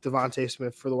tying with Devontae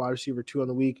Smith for the wide receiver 2 on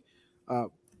the week.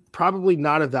 Probably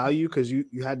not a value because you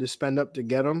had to spend up to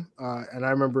get him. And I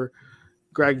remember,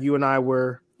 Greg, you and I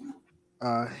were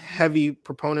heavy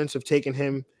proponents of taking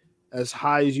him as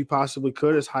high as you possibly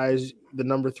could, as high as the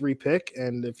number 3 pick.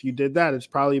 And if you did that, it's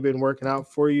probably been working out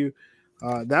for you.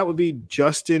 That would be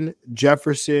Justin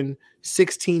Jefferson,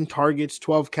 16 targets,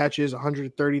 12 catches,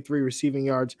 133 receiving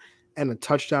yards, and a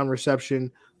touchdown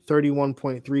reception,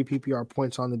 31.3 PPR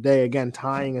points on the day. Again,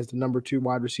 tying as the number 2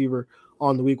 wide receiver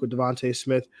on the week with Devontae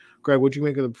Smith. Greg, what'd you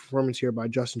make of the performance here by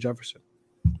Justin Jefferson?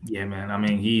 Yeah, man. I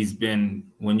mean, he's been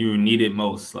when you need it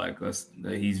most.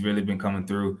 He's really been coming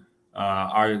through.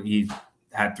 He's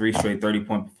had 3 straight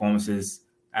 30-point performances,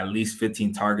 at least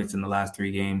 15 targets in the last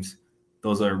 3 games.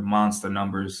 Those are monster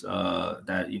numbers.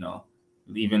 That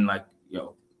even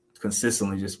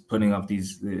consistently just putting up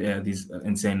these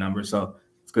insane numbers. So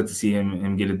it's good to see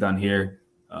him get it done here.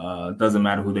 Doesn't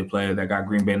matter who they play. They got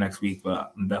Green Bay next week,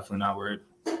 but I'm definitely not worried.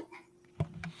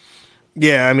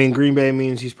 Yeah, I mean, Green Bay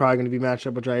means he's probably going to be matched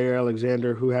up with Jair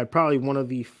Alexander, who had probably one of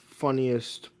the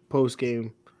funniest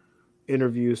post-game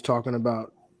interviews talking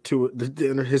about Tua,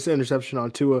 his interception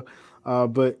on Tua.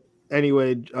 But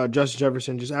anyway, Justin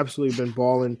Jefferson just absolutely been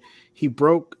balling. He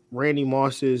broke Randy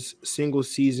Moss's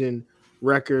single-season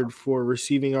record for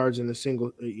receiving yards in the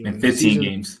single in 15 season,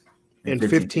 games. In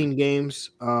 15 games.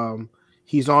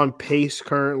 He's on pace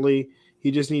currently.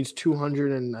 He just needs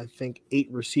 208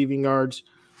 receiving yards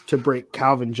to break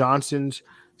Calvin Johnson's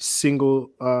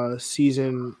single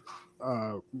season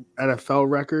NFL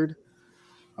record,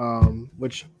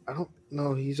 which I don't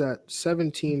know. He's at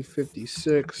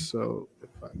 1756. So if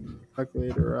I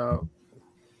calculate her out,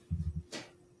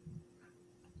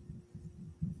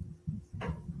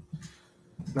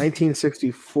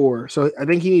 $1964. So I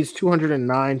think he needs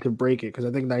 209 to break it because I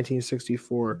think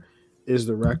 1964 is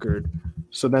the record.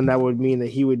 So then that would mean that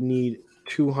he would need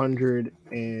 200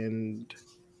 and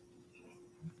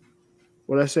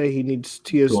what did I say? He needs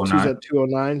he's at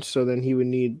 209. So then he would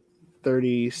need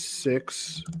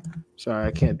 36. Sorry,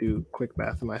 I can't do quick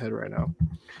math in my head right now.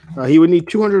 He would need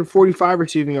 245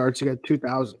 receiving yards to get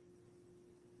 2,000.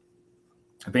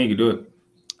 I think he could do it.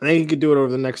 I think he could do it over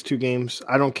the next 2 games.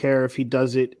 I don't care if he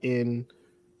does it in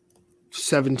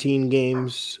 17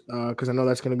 games because I know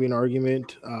that's going to be an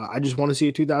argument. I just want to see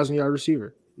a 2,000-yard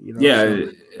receiver.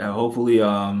 Hopefully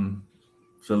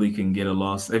Philly can get a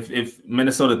loss. If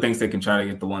Minnesota thinks they can try to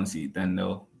get the 1 seed, then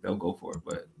they'll go for it.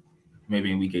 But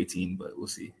maybe in week 18, but we'll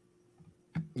see.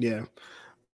 Yeah.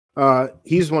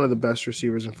 He's one of the best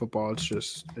receivers in football. It's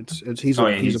just he's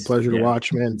a pleasure to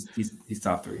watch, man. He's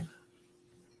top 3.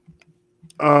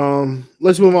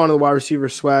 Let's move on to the wide receiver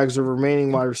swags. The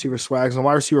remaining wide receiver swags. On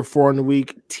wide receiver 4 in the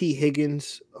week, T.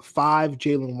 Higgins, 5,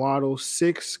 Jalen Waddle,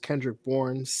 6, Kendrick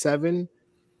Bourne, 7,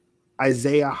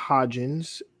 Isaiah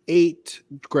Hodgins, 8,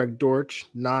 Greg Dortch,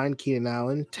 9, Keenan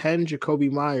Allen, 10, Jacoby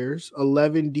Myers,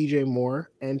 11, DJ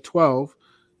Moore, and 12,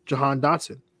 Jahan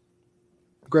Dotson.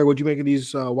 Greg, what'd you make of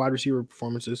these wide receiver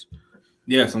performances?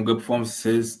 Yeah, some good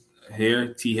performances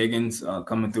here. T. Higgins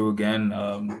coming through again.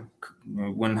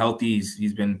 When healthy,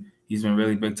 he's been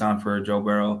really big time for Joe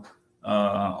Burrow.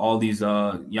 All these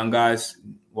young guys,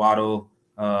 Waddle,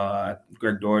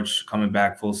 Greg Dortch coming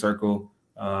back full circle,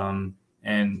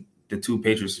 and the 2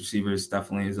 Patriots receivers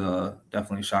definitely is a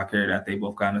shock here that they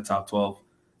both got in the top 12.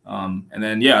 And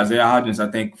then Isaiah Hodgins, I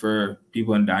think for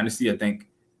people in Dynasty,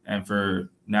 and for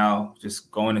now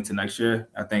just going into next year,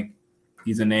 I think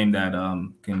he's a name that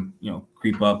can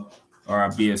creep up or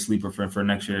be a sleeper for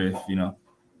next year if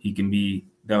he can be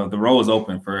the role is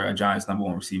open for a Giants number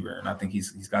 1 receiver, and I think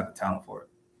he's got the talent for it.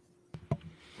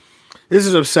 This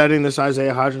is upsetting, this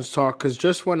Isaiah Hodgins talk, because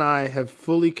just when I have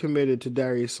fully committed to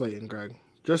Darius Slayton, Greg,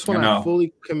 just when I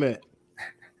fully commit,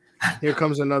 here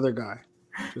comes another guy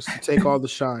just to take all the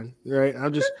shine, right?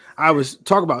 I was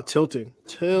talking about tilting.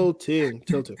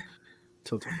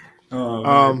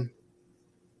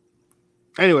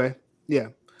 Anyway, yeah.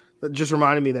 That just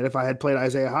reminded me that if I had played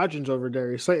Isaiah Hodgins over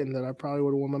Darius Slayton, that I probably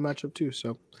would have won my matchup too.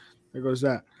 So there goes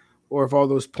that. Or if all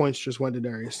those points just went to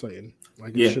Darius Slayton,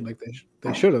 they should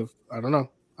have. I don't know.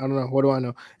 What do I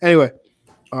know? Anyway,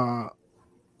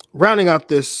 rounding out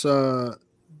these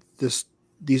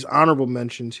honorable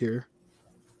mentions here.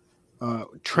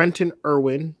 Trenton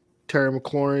Irwin, Terry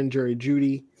McLaurin, Jerry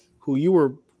Jeudy, who you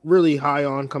were really high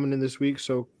on coming in this week.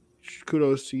 So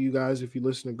kudos to you guys if you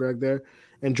listen to Greg there.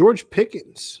 And George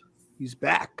Pickens, he's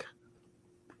back.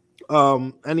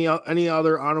 Any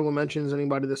other honorable mentions?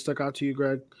 Anybody that stuck out to you,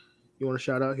 Greg? You want to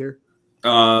shout out here?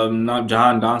 Not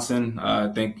Jahan Dotson.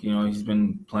 I think he's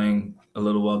been playing a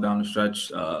little well down the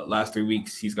stretch. Last 3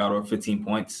 weeks he's got over 15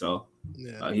 points. So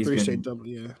he's been double.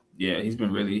 He's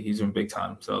been big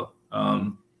time. So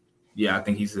I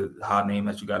think he's a hot name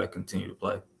that you got to continue to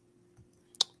play.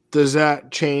 Does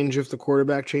that change if the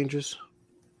quarterback changes?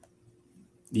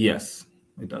 Yes,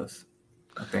 it does.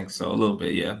 I think so. A little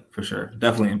bit, yeah, for sure.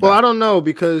 Definitely Well, I impactful. don't know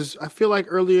because I feel like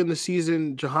early in the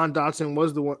season, Jahan Dotson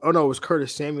was the one. Oh no, it was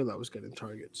Curtis Samuel that was getting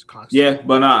targets constantly. Yeah,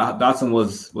 but Dotson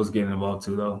was getting involved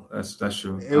too, though. That's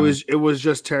true. It was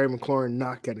just Terry McLaurin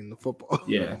not getting the football.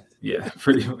 Yeah,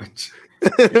 pretty much.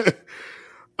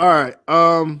 All right.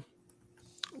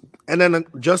 And then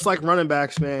just like running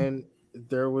backs, man,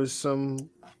 there was some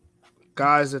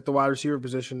guys at the wide receiver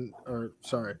position,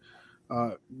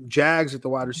 Jags at the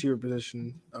wide receiver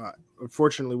position.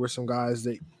 Unfortunately, were some guys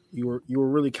that you were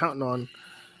really counting on.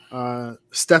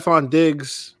 Stephon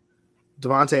Diggs,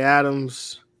 Devontae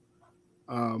Adams,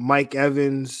 Mike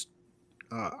Evans.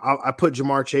 I put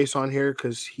Jamar Chase on here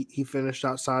because he finished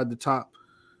outside the top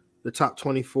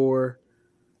 24.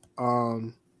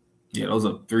 Yeah, those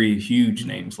are three huge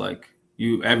names. Like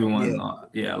everyone,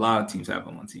 a lot of teams have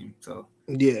them on team. So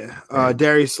yeah,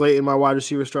 Darius Slayton, my wide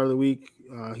receiver start of the week.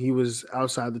 He was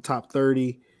outside the top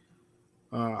 30.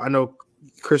 I know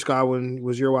Chris Godwin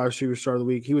was your wide receiver start of the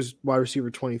week. He was wide receiver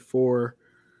 24.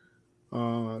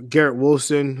 Garrett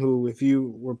Wilson, who if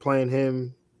you were playing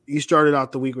him, you started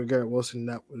out the week with Garrett Wilson.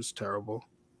 That was terrible.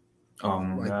 Oh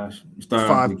my gosh! You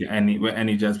started with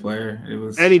any Jets player. It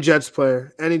was any Jets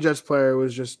player. Any Jets player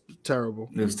was just terrible.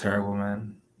 It was terrible,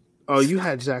 man. Oh, you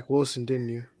had Zach Wilson, didn't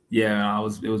you? Yeah, it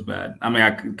was bad. I mean, I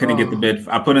couldn't get the bid.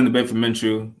 I put in the bid for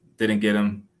Minshew, didn't get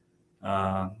him.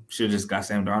 Should have just got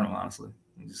Sam Darnold, honestly.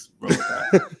 Just roll with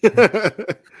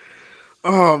that.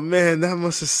 Oh man, that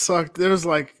must have sucked. There was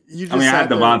like you. Just I had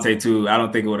Devontae too. I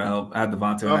don't think it would have helped. I had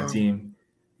Devontae on that team.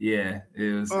 Yeah,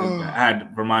 it was. I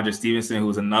had Ramondre Stevenson, who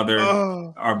was another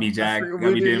RB Jag.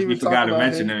 We forgot to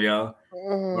mention him, yo.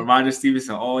 Ramondre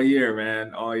Stevenson all year,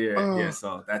 man, all year. Yeah,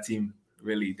 so that team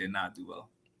really did not do well.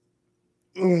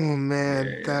 Oh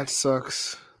man, that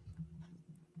sucks.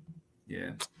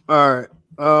 Yeah. All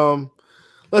right.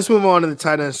 Let's move on to the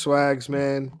tight end swags,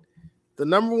 man. The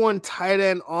number one tight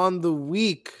end on the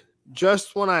week,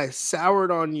 just when I soured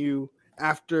on you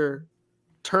after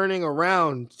turning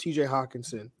around, TJ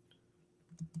Hawkinson.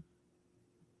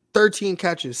 13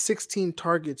 catches, 16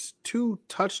 targets, 2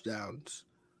 touchdowns,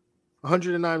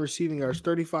 109 receiving yards,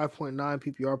 35.9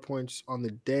 PPR points on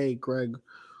the day. Greg,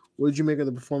 what did you make of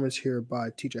the performance here by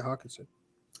TJ Hawkinson?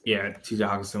 Yeah, TJ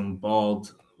Hawkinson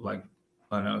balled like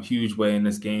in a huge way in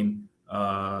this game.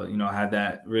 Had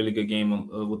that really good game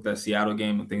with that Seattle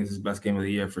game. I think it's his best game of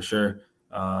the year for sure.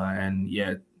 And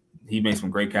yeah, he made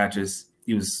some great catches.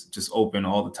 He was just open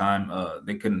all the time.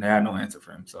 They had no answer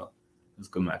for him. So it was a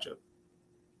good matchup.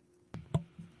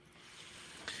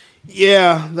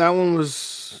 Yeah, that one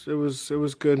was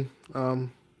good.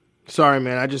 Sorry,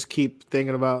 man. I just keep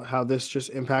thinking about how this just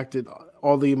impacted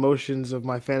all the emotions of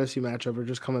my fantasy matchup are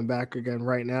just coming back again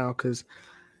right now because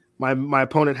my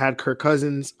opponent had Kirk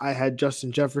Cousins. I had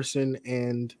Justin Jefferson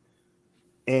and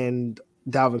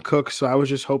Dalvin Cook. So I was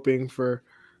just hoping for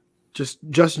just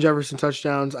Justin Jefferson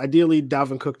touchdowns, ideally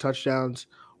Dalvin Cook touchdowns,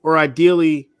 or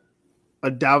ideally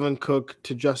a Dalvin Cook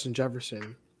to Justin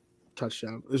Jefferson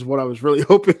touchdown is what I was really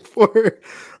hoping for.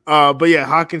 But yeah,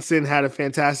 Hawkinson had a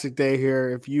fantastic day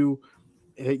here. If you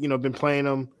been playing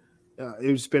him,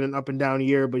 it's been an up and down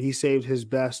year, but he saved his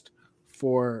best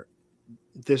for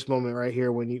this moment right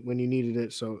here when you needed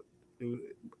it. So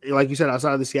like you said,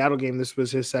 outside of the Seattle game, this was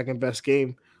his second best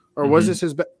game, or was this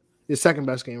his second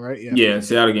best game, right? Yeah,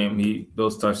 Seattle game,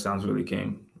 those touchdowns really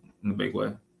came in a big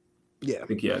way. Yeah. I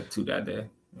think he had 2 that day.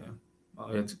 Yeah. Oh,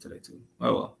 he had 2 today too.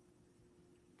 Oh well.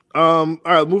 All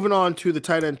right, moving on to the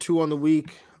tight end 2 on the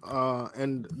week.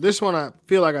 And this one I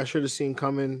feel like I should have seen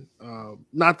coming.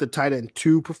 Not the tight end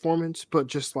 2 performance, but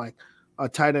just like a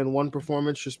tight end 1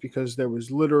 performance, just because there was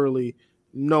literally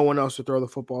no one else to throw the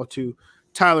football to.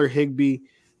 Tyler Higbee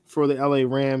for the LA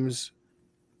Rams,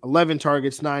 11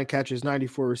 targets, 9 catches,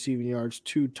 94 receiving yards,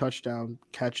 2 touchdown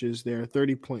catches there,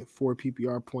 30.4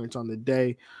 PPR points on the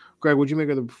day. Greg, what'd you make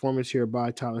of the performance here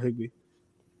by Tyler Higbee?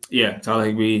 Yeah, Tyler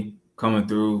Higbee coming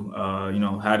through,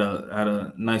 had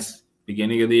a nice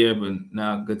beginning of the year, but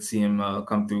now good to see him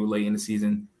come through late in the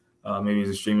season. Maybe as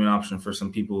a streaming option for some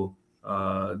people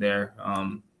there.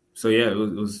 So yeah, it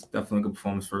was definitely a good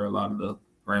performance for a lot of the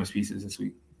Rams pieces this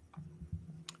week.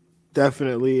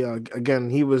 Definitely. Again,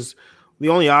 he was the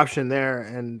only option there,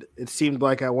 and it seemed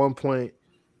like at one point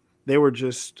they were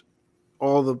just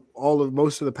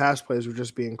most of the pass plays were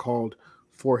just being called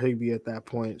for Higbee at that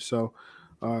point. So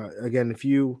again, if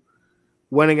you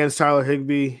went against Tyler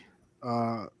Higbee,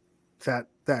 that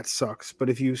sucks. But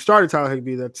if you started Tyler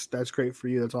Higbee, that's great for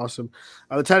you. That's awesome.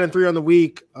 The tight end 3 on the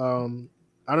week.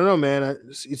 I don't know, man.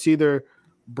 It's either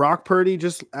Brock Purdy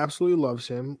just absolutely loves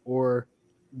him, or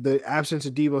the absence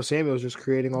of Deebo Samuel is just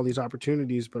creating all these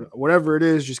opportunities. But whatever it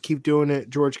is, just keep doing it.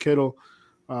 George Kittle,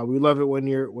 we love it when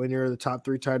you're the top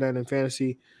 3 tight end in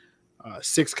fantasy.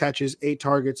 6 catches, 8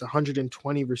 targets,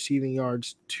 120 receiving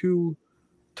yards, 2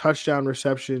 touchdown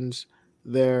receptions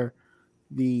there.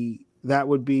 That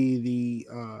would be the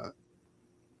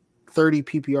 30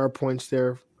 PPR points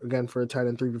there, again, for a tight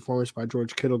end 3 performance by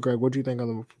George Kittle. Greg, what do you think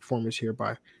on the performance here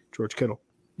by George Kittle?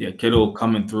 Yeah, Kittle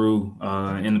coming through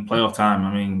in the playoff time.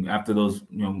 I mean, after those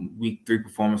week 3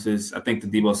 performances, I think the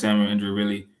Deebo Samuel injury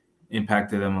really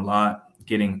impacted him a lot.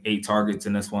 Getting 8 targets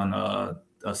in this one, a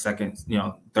second,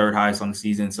 third highest on the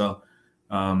season. So,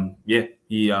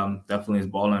 he definitely is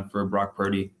balling for Brock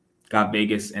Purdy. Got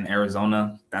Vegas and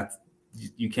Arizona.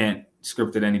 You can't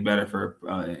script it any better for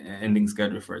ending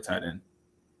schedule for a tight end.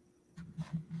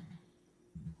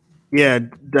 Yeah,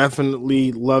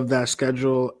 definitely love that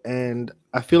schedule, and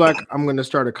I feel like I'm going to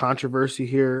start a controversy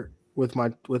here with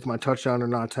my touchdown or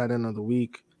not tight end of the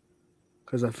week,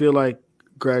 because I feel like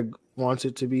Greg wants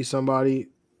it to be somebody,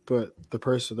 but the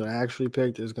person that I actually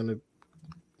picked is going to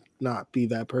not be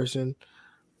that person.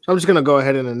 So I'm just going to go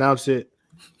ahead and announce it.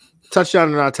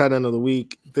 Touchdown or not tight end of the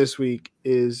week this week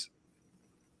is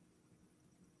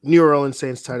New Orleans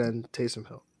Saints tight end Taysom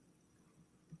Hill.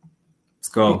 Let's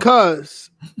go.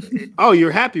 Because,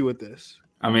 you're happy with this.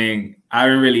 I mean, I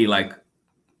didn't really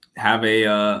have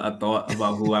a thought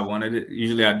about who I wanted it.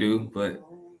 Usually I do, but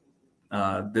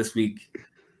this week,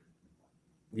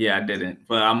 I didn't.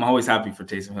 But I'm always happy for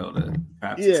Taysom Hill to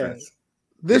have success.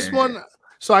 This one,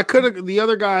 so I could have. The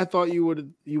other guy I thought you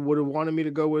would have wanted me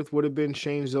to go with would have been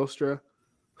Shane Zylstra,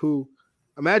 who,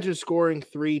 imagine scoring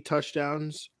 3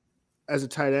 touchdowns as a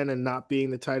tight end and not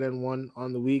being the tight end 1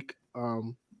 on the week.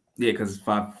 Because of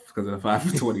 5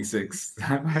 for 26.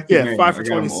 5 for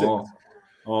 26.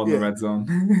 All in the red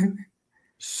zone.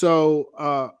 So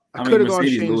I could have gone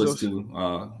Shane Lewis too.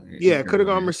 Could have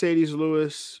gone Mercedes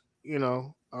Lewis.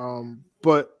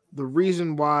 But the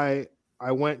reason why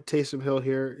I went Taysom Hill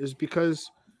here is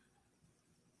because,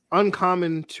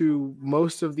 uncommon to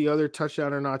most of the other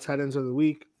touchdown or not tight ends of the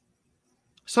week,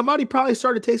 somebody probably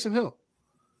started Taysom Hill.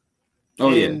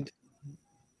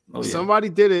 Somebody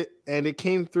did it, and it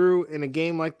came through in a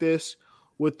game like this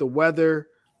with the weather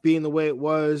being the way it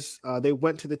was. They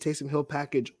went to the Taysom Hill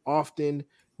package often.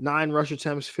 9 rush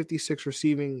attempts, 56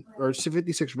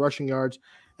 rushing yards,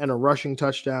 and a rushing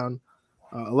touchdown.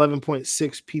 11.6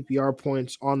 PPR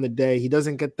points on the day. He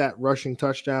doesn't get that rushing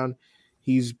touchdown.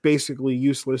 He's basically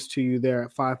useless to you there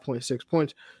at 5.6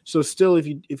 points. So still, if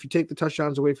you take the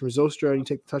touchdowns away from Zylstra and you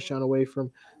take the touchdown away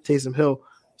from Taysom Hill,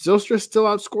 Zylstra still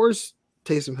outscores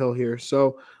Taysom Hill here.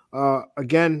 So,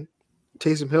 again,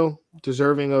 Taysom Hill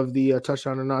deserving of the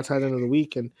touchdown or not tight end of the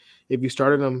week. And if you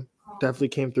started him, definitely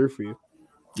came through for you.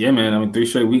 Yeah, man. I mean, 3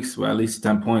 straight weeks with at least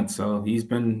 10 points. So he's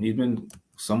been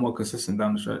somewhat consistent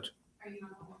down the stretch.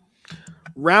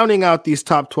 Rounding out these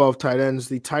top 12 tight ends,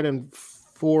 the tight end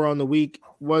 4 on the week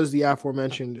was the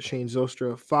aforementioned Shane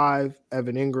Zylstra. 5,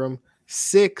 Evan Ingram.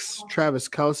 6, Travis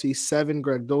Kelce. 7,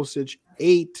 Greg Dulcich.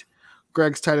 8,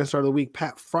 Greg's tight end start of the week,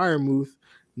 Pat Freiermuth.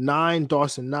 9,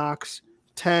 Dawson Knox.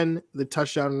 10, the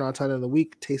touchdown or not tight end of the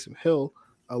week, Taysom Hill.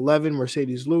 11,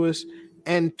 Mercedes Lewis.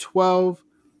 And 12,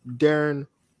 Darren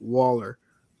Waller.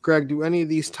 Greg, do any of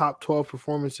these top 12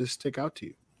 performances stick out to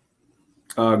you?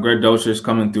 Greg Dulcich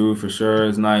coming through for sure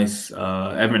is nice.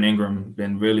 Evan Ingram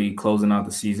been really closing out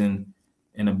the season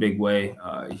in a big way.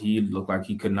 He looked like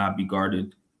he could not be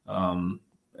guarded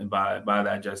by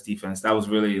that Jets defense. That was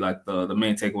really the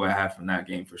main takeaway I had from that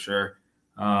game for sure.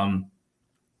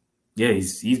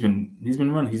 He's been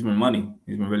running. He's been money.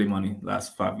 He's been really money the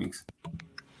last 5 weeks.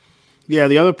 Yeah,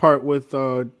 the other part with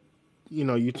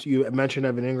you mentioned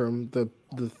Evan Ingram.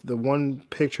 The one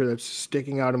picture that's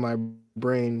sticking out of my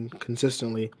brain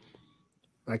consistently,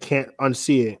 I can't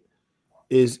unsee it,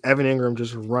 is Evan Ingram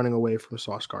just running away from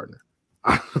Sauce Gardner.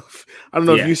 I don't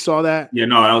know if you saw that. Yeah,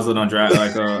 no, that was on drag,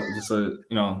 just a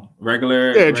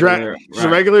regular. Yeah, just a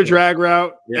regular drag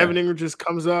route. Yeah. Evan Ingram just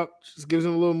comes up, just gives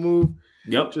him a little move.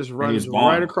 Yep, just runs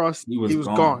right across. He was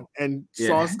gone, and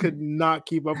Sauce could not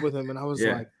keep up with him. And I was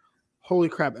like, "Holy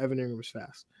crap, Evan Ingram is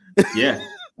fast." Yeah,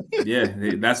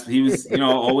 he was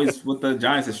always with the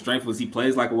Giants. His strength was he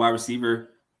plays like a wide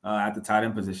receiver at the tight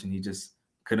end position. He just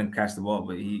couldn't catch the ball,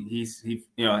 but he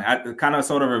had the kind of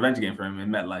sort of revenge game for him in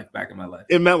MetLife, back in MetLife.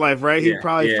 In MetLife, right? He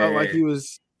probably felt like he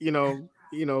was,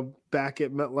 back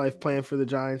at MetLife playing for the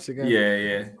Giants again.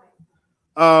 Yeah.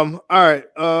 All right.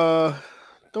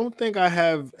 Don't think I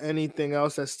have anything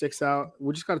else that sticks out.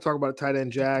 We just got to talk about tight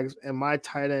end Jags, and my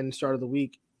tight end start of the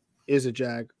week is a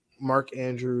Jag, Mark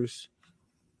Andrews.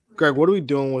 Greg, what are we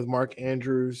doing with Mark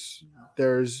Andrews?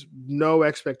 There's no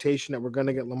expectation that we're going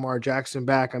to get Lamar Jackson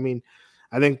back. I mean,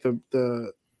 I think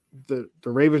the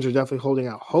Ravens are definitely holding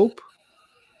out hope,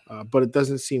 but it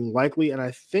doesn't seem likely. And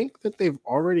I think that they've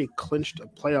already clinched a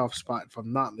playoff spot, if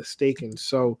I'm not mistaken.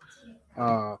 So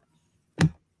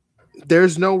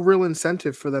there's no real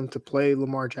incentive for them to play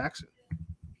Lamar Jackson.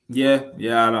 Yeah,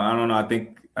 I don't know. I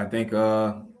think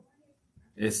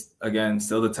it's again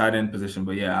still the tight end position,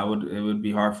 but yeah, it would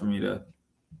be hard for me to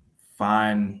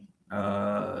find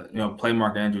play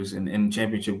Mark Andrews in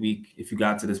championship week if you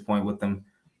got to this point with them.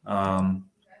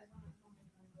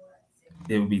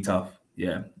 It would be tough.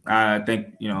 Yeah, I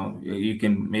think you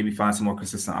can maybe find some more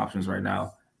consistent options right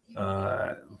now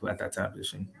at that time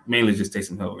position. Mainly just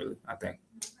Taysom Hill, really. I think.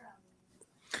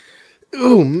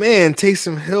 Oh man,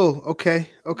 Taysom Hill. Okay.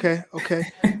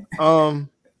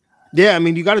 Yeah, I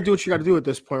mean, you got to do what you got to do at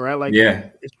this point, right? Like, yeah,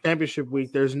 it's championship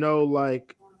week. There's no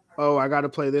like, oh, I got to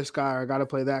play this guy or I got to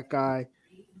play that guy.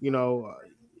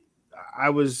 I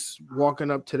was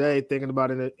walking up today thinking about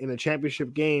in a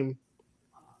championship game.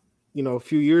 A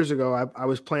few years ago, I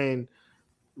was playing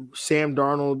Sam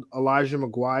Darnold, Elijah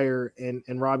McGuire,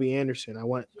 and Robbie Anderson. I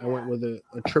went with a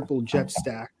triple jet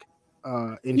stack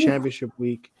in championship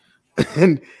week,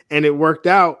 and it worked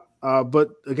out. But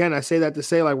again, I say that to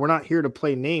say, like, we're not here to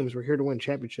play names. We're here to win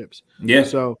championships. Yeah.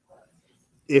 So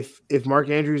if Mark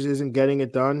Andrews isn't getting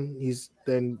it done, he's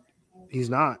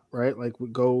not, right. Like,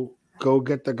 go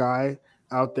get the guy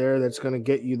out there that's going to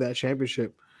get you that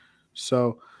championship.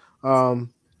 So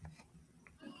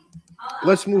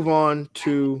let's move on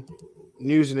to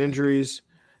news and injuries.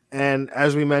 And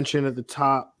as we mentioned at the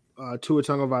top, Tua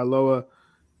Tagovailoa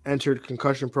entered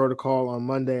concussion protocol on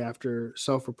Monday after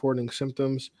self-reporting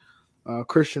symptoms.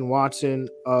 Christian Watson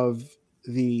of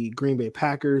the Green Bay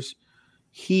Packers,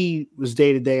 he was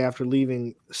day-to-day after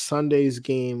leaving Sunday's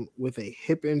game with a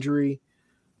hip injury.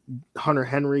 Hunter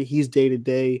Henry, he's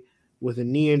day-to-day with a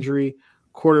knee injury.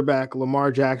 Quarterback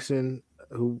Lamar Jackson,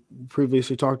 who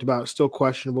previously talked about, still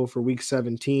questionable for Week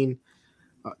 17.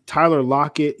 Tyler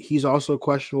Lockett, he's also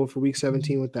questionable for Week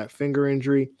 17 with that finger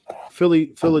injury.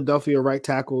 Philadelphia right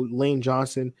tackle Lane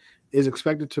Johnson is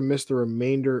expected to miss the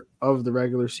remainder of the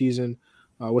regular season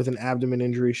with an abdomen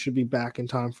injury, should be back in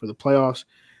time for the playoffs.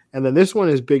 And then this one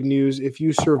is big news. If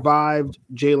you survived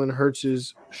Jalen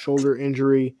Hurts' shoulder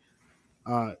injury,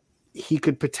 he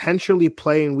could potentially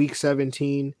play in Week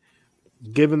 17,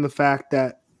 given the fact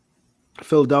that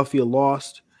Philadelphia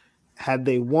lost. Had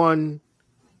they won,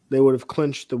 they would have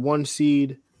clinched the 1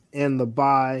 seed and the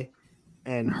bye,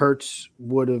 and Hurts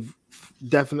would have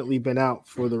definitely been out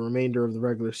for the remainder of the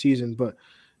regular season. But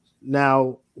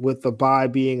now, with the bye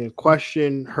being in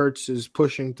question, Hurts is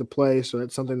pushing to play, so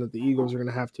that's something that the Eagles are going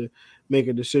to have to make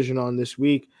a decision on this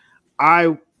week.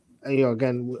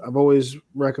 Again, I've always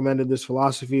recommended this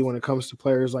philosophy when it comes to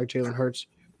players like Jalen Hurts.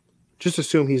 Just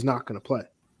assume he's not going to play.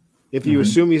 If you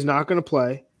assume he's not going to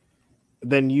play,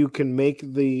 then you can make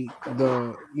the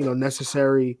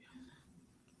necessary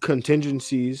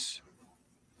contingencies,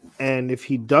 and if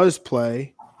he does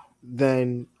play,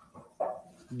 then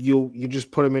you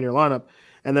just put him in your lineup.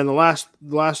 And then the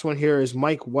last one here is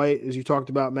Mike White, as you talked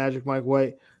about, Magic Mike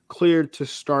White, cleared to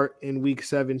start in Week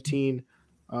 17,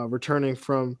 returning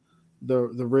from the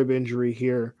rib injury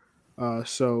here.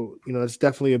 So that's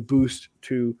definitely a boost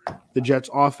to the Jets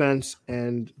offense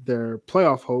and their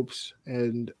playoff hopes,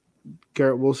 and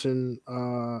Garrett Wilson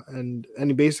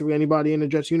and basically anybody in a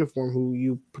Jets uniform who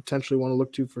you potentially want to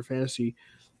look to for fantasy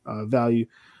value.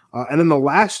 And then the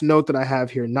last note that I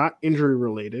have here, not injury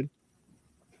related,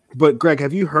 but Greg,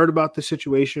 have you heard about the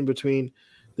situation between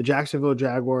the Jacksonville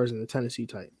Jaguars and the Tennessee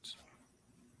Titans?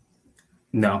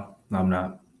 No, I'm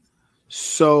not.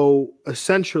 So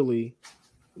essentially,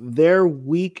 their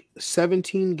Week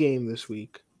 17 game this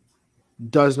week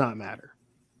does not matter.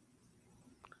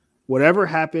 Whatever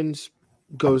happens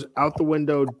goes out the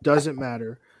window, doesn't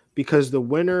matter, because the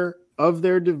winner of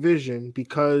their division,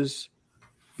 because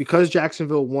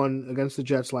Jacksonville won against the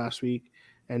Jets last week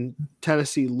and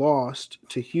Tennessee lost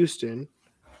to Houston,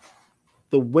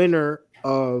 the winner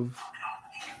of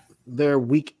their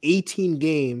Week 18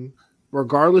 game,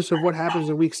 regardless of what happens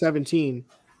in Week 17,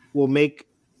 will make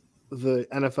the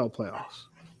NFL playoffs.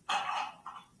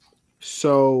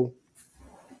 So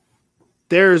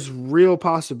there's real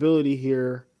possibility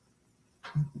here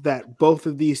that both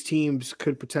of these teams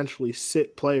could potentially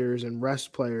sit players and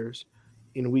rest players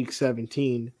in Week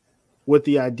 17 with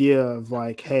the idea of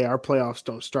like, hey, our playoffs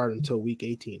don't start until Week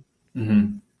 18.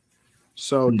 Mm-hmm.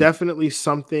 So definitely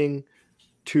something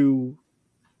to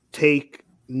take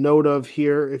note of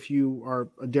here if you are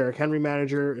a Derrick Henry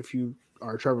manager, if you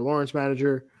are a Trevor Lawrence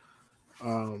manager.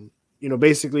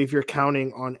 Basically, if you're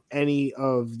counting on any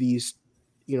of these,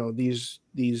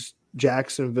 these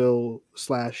Jacksonville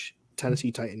 /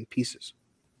 Tennessee Titan pieces.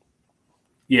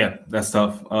 Yeah, that's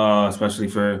tough, especially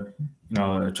for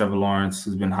Trevor Lawrence,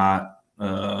 who's been hot.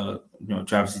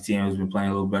 Travis Etienne, who's been playing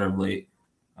a little better of late.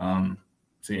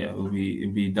 So yeah, it'd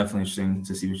be definitely interesting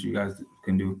to see what you guys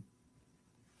can do.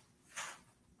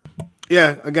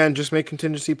 Yeah, again, just make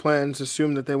contingency plans,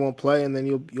 assume that they won't play, and then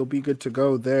you'll be good to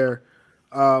go there.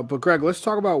 But Greg, let's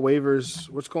talk about waivers.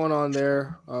 What's going on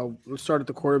there? Let's start at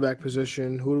the quarterback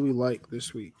position. Who do we like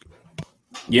this week?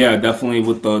 Yeah, definitely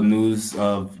with the news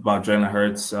about Jalen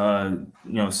Hurts,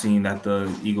 seeing that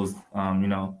the Eagles,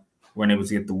 weren't able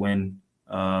to get the win.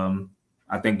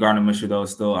 I think Gardner Minshew, though,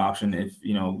 is still an option if,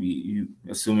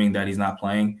 assuming that he's not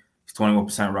playing. He's 21%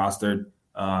 rostered.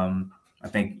 I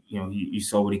think, you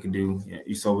saw what he can do.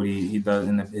 You saw what he does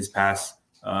in his past.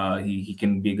 He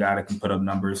can be a guy that can put up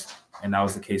numbers, and that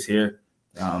was the case here.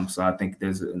 So I think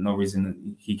there's no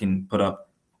reason he can put up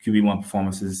QB1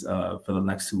 performances for the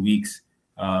next 2 weeks.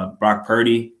 Brock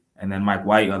Purdy and then Mike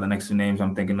White are the next two names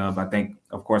I'm thinking of. I think,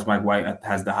 of course, Mike White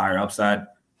has the higher upside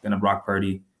than a Brock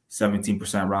Purdy, 17%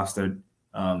 rostered.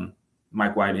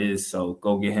 Mike White is, so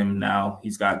go get him now.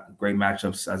 He's got great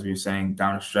matchups, as we were saying,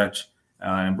 down the stretch.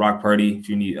 And Brock Purdy, if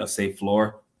you need a safe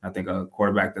floor, I think a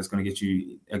quarterback that's going to get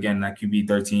you, again, that QB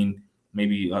 13,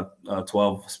 maybe a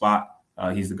 12 spot,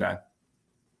 he's the guy.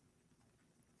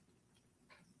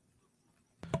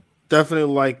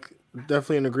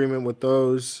 Definitely in agreement with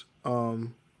those.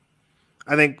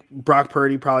 I think Brock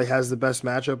Purdy probably has the best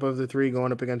matchup of the three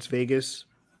going up against Vegas.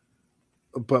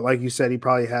 But like you said, he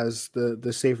probably has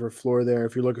the safer floor there.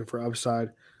 If you're looking for upside,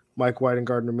 Mike White and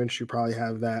Gardner Minshew probably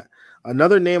have that.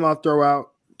 Another name I'll throw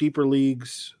out, deeper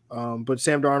leagues, but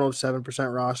Sam Darnold, 7%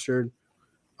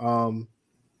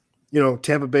 rostered.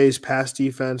 Tampa Bay's pass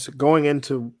defense going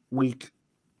into week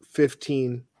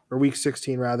 15 or week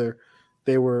 16 rather,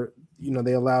 they were,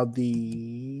 they allowed I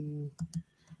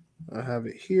have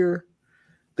it here.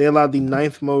 They allowed the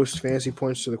 9th most fantasy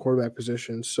points to the quarterback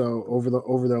position. So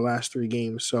over their last 3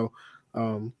 games. So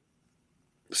Sam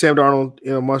Darnold,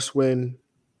 must win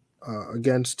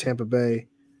against Tampa Bay.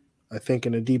 I think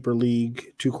in a deeper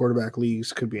league, 2 quarterback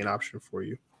leagues could be an option for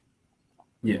you.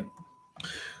 Yeah.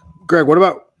 Greg, what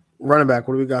about running back?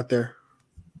 What do we got there?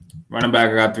 Running back,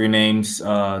 I got 3 names.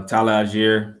 Tyler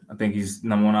Allgeier, I think he's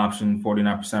number 1 option,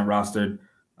 49% rostered.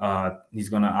 He's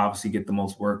going to obviously get the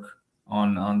most work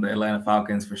on the Atlanta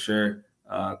Falcons for sure,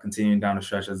 continuing down the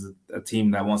stretch as a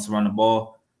team that wants to run the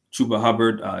ball. Chuba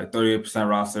Hubbard, 38%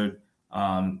 rostered.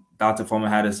 Dr. Foreman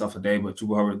had himself a day, but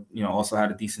Chuba Hubbard, also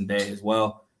had a decent day as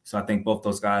well. So I think both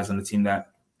those guys on the team that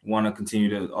want to continue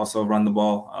to also run the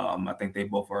ball, I think they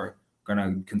both are going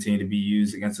to continue to be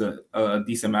used against a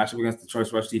decent matchup against the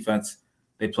Choice Rush defense.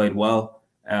 They played well.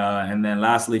 And then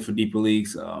lastly, for deeper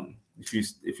leagues,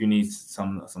 if you need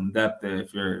some depth,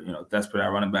 if you're desperate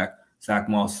at running back, Zach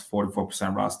Moss,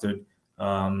 44% rostered.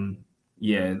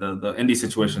 The Indy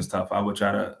situation is tough. I would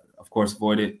try to, of course,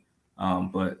 avoid it.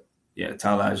 But yeah,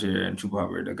 Tyler Allgeier and Chuba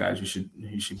Hubbard, the guys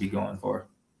you should be going for.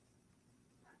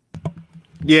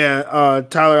 Yeah,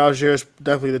 Tyler Allgeier is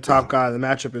definitely the top guy. The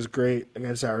matchup is great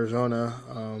against Arizona.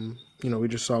 We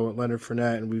just saw what Leonard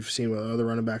Fournette and we've seen what other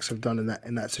running backs have done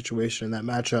in that situation, in that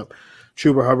matchup.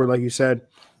 Chuba Hubbard, like you said,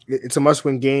 it's a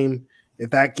must-win game. If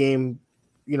that game,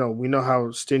 we know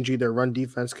how stingy their run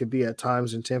defense could be at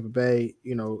times in Tampa Bay.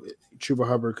 Chuba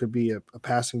Hubbard could be a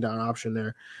passing down option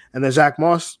there. And then Zach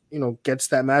Moss, gets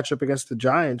that matchup against the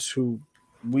Giants, who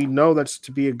we know that's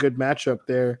to be a good matchup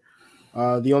there.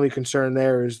 The only concern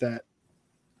there is that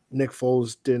Nick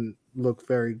Foles didn't look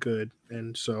very good,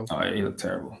 and so he looked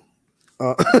terrible.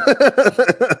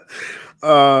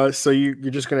 So you're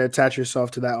just going to attach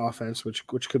yourself to that offense,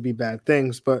 which could be bad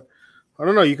things. But I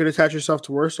don't know. You could attach yourself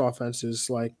to worse offenses,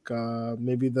 like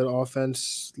maybe the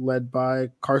offense led by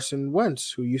Carson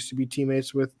Wentz, who used to be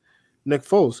teammates with Nick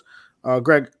Foles.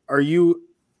 Greg, are you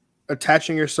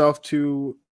attaching yourself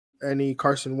to any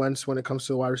Carson Wentz when it comes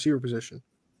to the wide receiver position?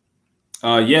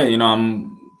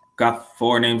 I'm got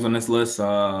 4 names on this list.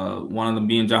 One of them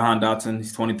being Jahan Dotson.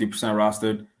 He's 23%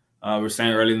 rostered. We were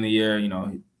saying early in the year,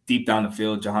 deep down the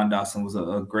field, Jahan Dotson was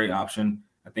a great option.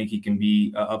 I think he can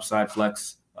be an upside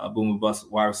flex, boom or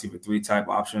bust wide receiver 3 type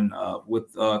option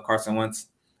with Carson Wentz.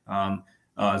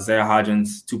 Zaire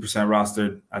Hodgins, 2%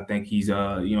 rostered. I think he's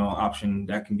a option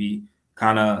that can be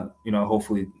kind of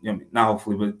hopefully not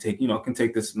hopefully, but can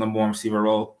take this number 1 receiver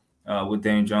role with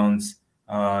Daniel Jones.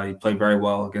 He played very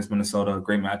well against Minnesota,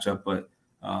 great matchup, but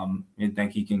I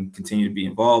think he can continue to be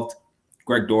involved.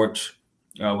 Greg Dortch,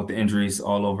 with the injuries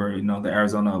all over, the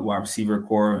Arizona wide receiver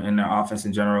core and their offense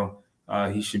in general.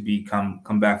 He should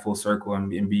come back full circle and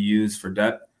be used for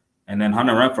depth. And then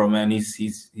Hunter Renfrow, man,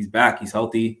 he's back. He's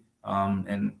healthy,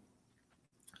 and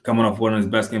coming off one of his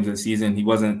best games of the season. He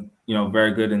wasn't,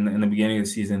 very good in the beginning of the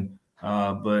season,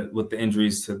 but with the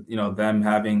injuries to, them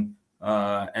having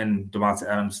and Davante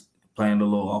Adams playing a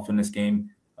little off in this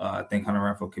game, I think Hunter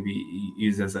Renfrow could be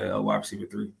used as a wide receiver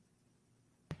 3.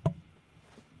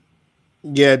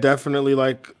 Yeah, definitely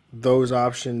like those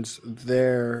options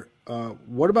there.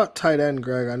 What about tight end,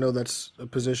 Greg? I know that's a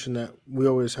position that we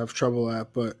always have trouble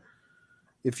at, but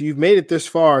if you've made it this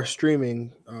far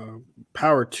streaming,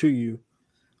 power to you.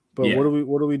 But yeah.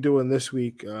 What are we doing this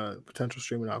week? Potential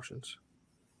streaming options.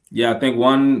 Yeah, I think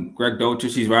one, Greg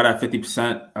Dulcich, he's right at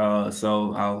 50%.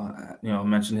 So I'll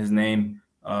mention his name.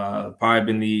 Probably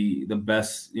been the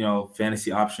best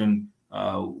fantasy option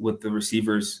with the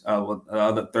receivers, with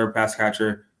the third pass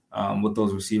catcher, with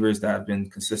those receivers that have been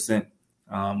consistent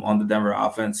on the Denver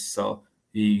offense. So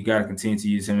you got to continue to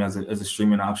use him as a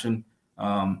streaming option.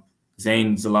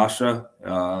 Zane Zalastra,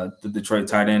 the Detroit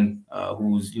tight end,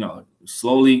 who's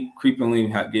slowly,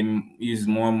 creepingly uses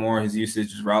more and more. His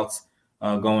usage, his routes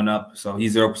going up. So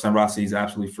he's 0% roster. He's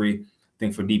absolutely free. I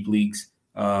think for deep leagues,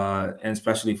 and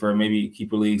especially for maybe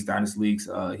keeper leagues, dynasty leagues,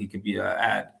 he could be an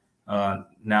ad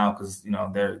now because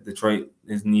Detroit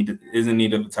is in need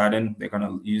of a tight end. They're going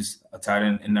to use a tight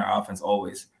end in their offense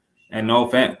always. And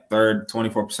Noah Fant, third,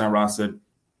 24% rostered.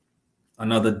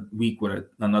 Another week with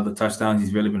another touchdown.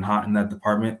 He's really been hot in that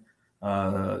department.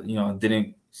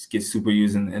 Didn't get super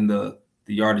used in the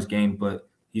yardage game, but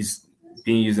he's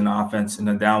being used in the offense. In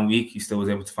a down week, he still was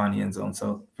able to find the end zone.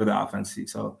 So for the offense,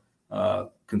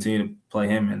 continue to play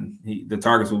him, and the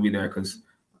targets will be there because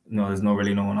there's no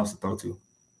one else to throw to.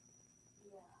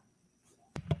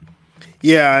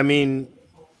 Yeah, I mean,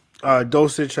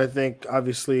 Dulcich, I think,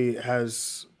 obviously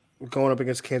has going up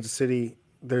against Kansas City.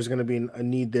 There's going to be a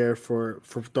need there for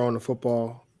throwing the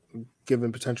football,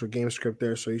 given potential game script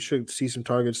there. So you should see some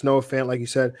targets. Noah Fant, like you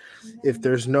said, if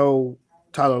there's no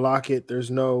Tyler Lockett,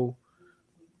 there's no,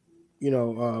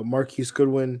 Marquise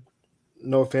Goodwin,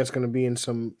 Noah Fant's going to be in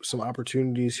some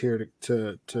opportunities here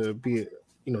to be,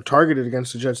 targeted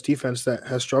against the Jets defense that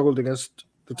has struggled against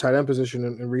the tight end position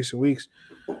in recent weeks.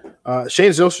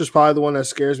 Shane Zylstra is probably the one that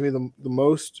scares me the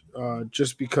most,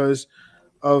 just because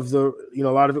of the, a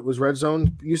lot of it was red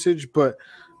zone usage, but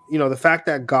the fact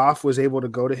that Goff was able to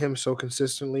go to him so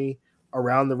consistently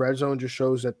around the red zone just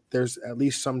shows that there's at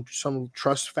least some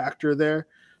trust factor there.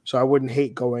 So I wouldn't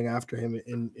hate going after him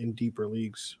in deeper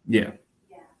leagues. Yeah.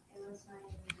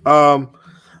 All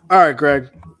right,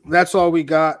 Greg, that's all we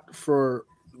got for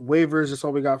waivers. That's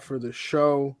all we got for the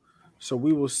show. So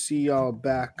we will see y'all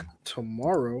back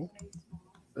tomorrow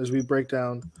as we break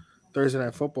down Thursday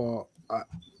Night Football. I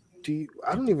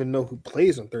don't even know who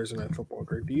plays on Thursday Night Football,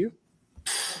 Greg. Do you?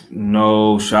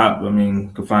 No shot.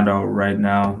 Could find out right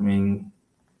now. We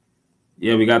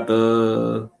got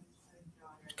the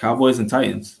Cowboys and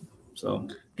Titans. So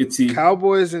get to see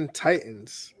Cowboys and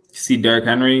Titans. See Derrick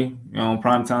Henry, on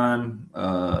prime time.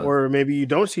 Or maybe you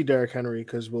don't see Derrick Henry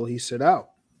because will he sit out?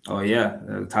 Oh yeah,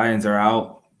 the Titans are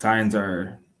out. Titans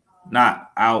are not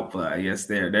out, but I guess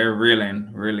they're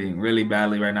reeling really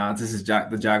badly right now. This is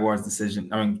the Jaguars'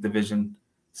 division.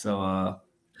 So,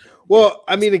 well,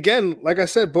 again, like I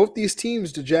said, both these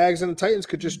teams, the Jags and the Titans,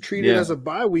 could just treat it as a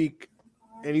bye week,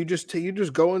 and you just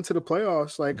go into the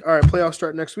playoffs. Like, all right, playoffs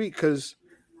start next week because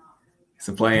it's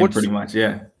a play-in pretty much.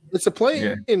 Yeah, it's a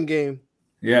play-in game.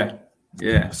 Yeah.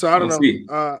 So I don't know. See.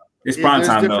 It's prime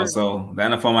time though, so the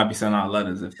NFL might be sending out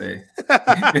letters if they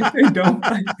don't.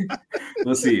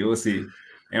 We'll see.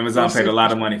 Amazon paid a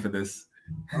lot of money for this.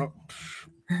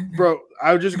 Bro,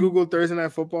 I just Googled Thursday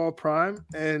Night Football Prime,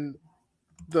 and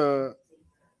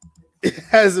it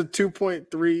has a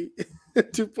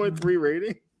 2.3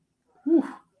 rating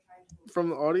from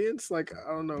the audience. Like,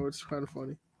 I don't know, it's kind of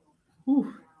funny.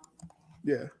 Whew.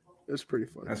 Yeah, it's pretty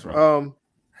funny. That's right.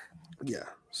 Yeah.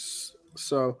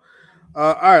 So.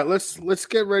 All right, let's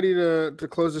get ready to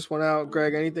close this one out.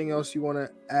 Greg, anything else you want to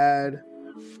add?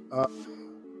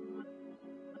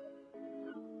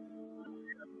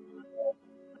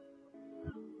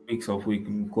 Weeks, hopefully we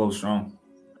can close strong.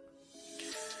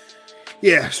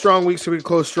 Yeah, strong week so we can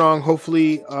close strong.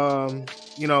 Hopefully,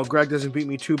 Greg doesn't beat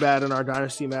me too bad in our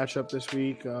dynasty matchup this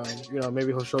week.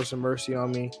 Maybe he'll show some mercy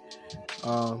on me.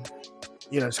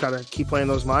 Just gotta keep playing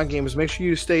those mind games. Make sure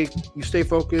you stay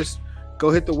focused. Go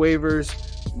hit the waivers.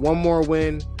 One more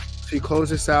win. So you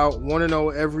close this out.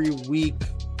 1-0 every week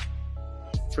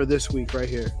for this week right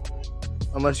here.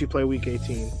 Unless you play week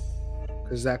 18.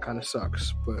 Because that kind of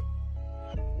sucks. But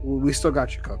we still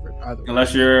got you covered. Either way.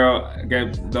 Unless you're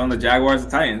going the Jaguars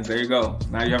and Titans. There you go.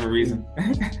 Now you have a reason.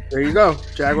 There you go.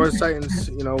 Jaguars Titans,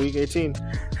 week 18.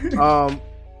 All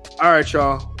right,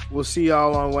 y'all. We'll see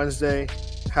y'all on Wednesday.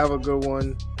 Have a good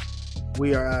one.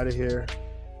 We are out of here.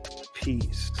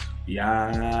 Peace.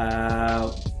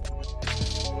 Yeah.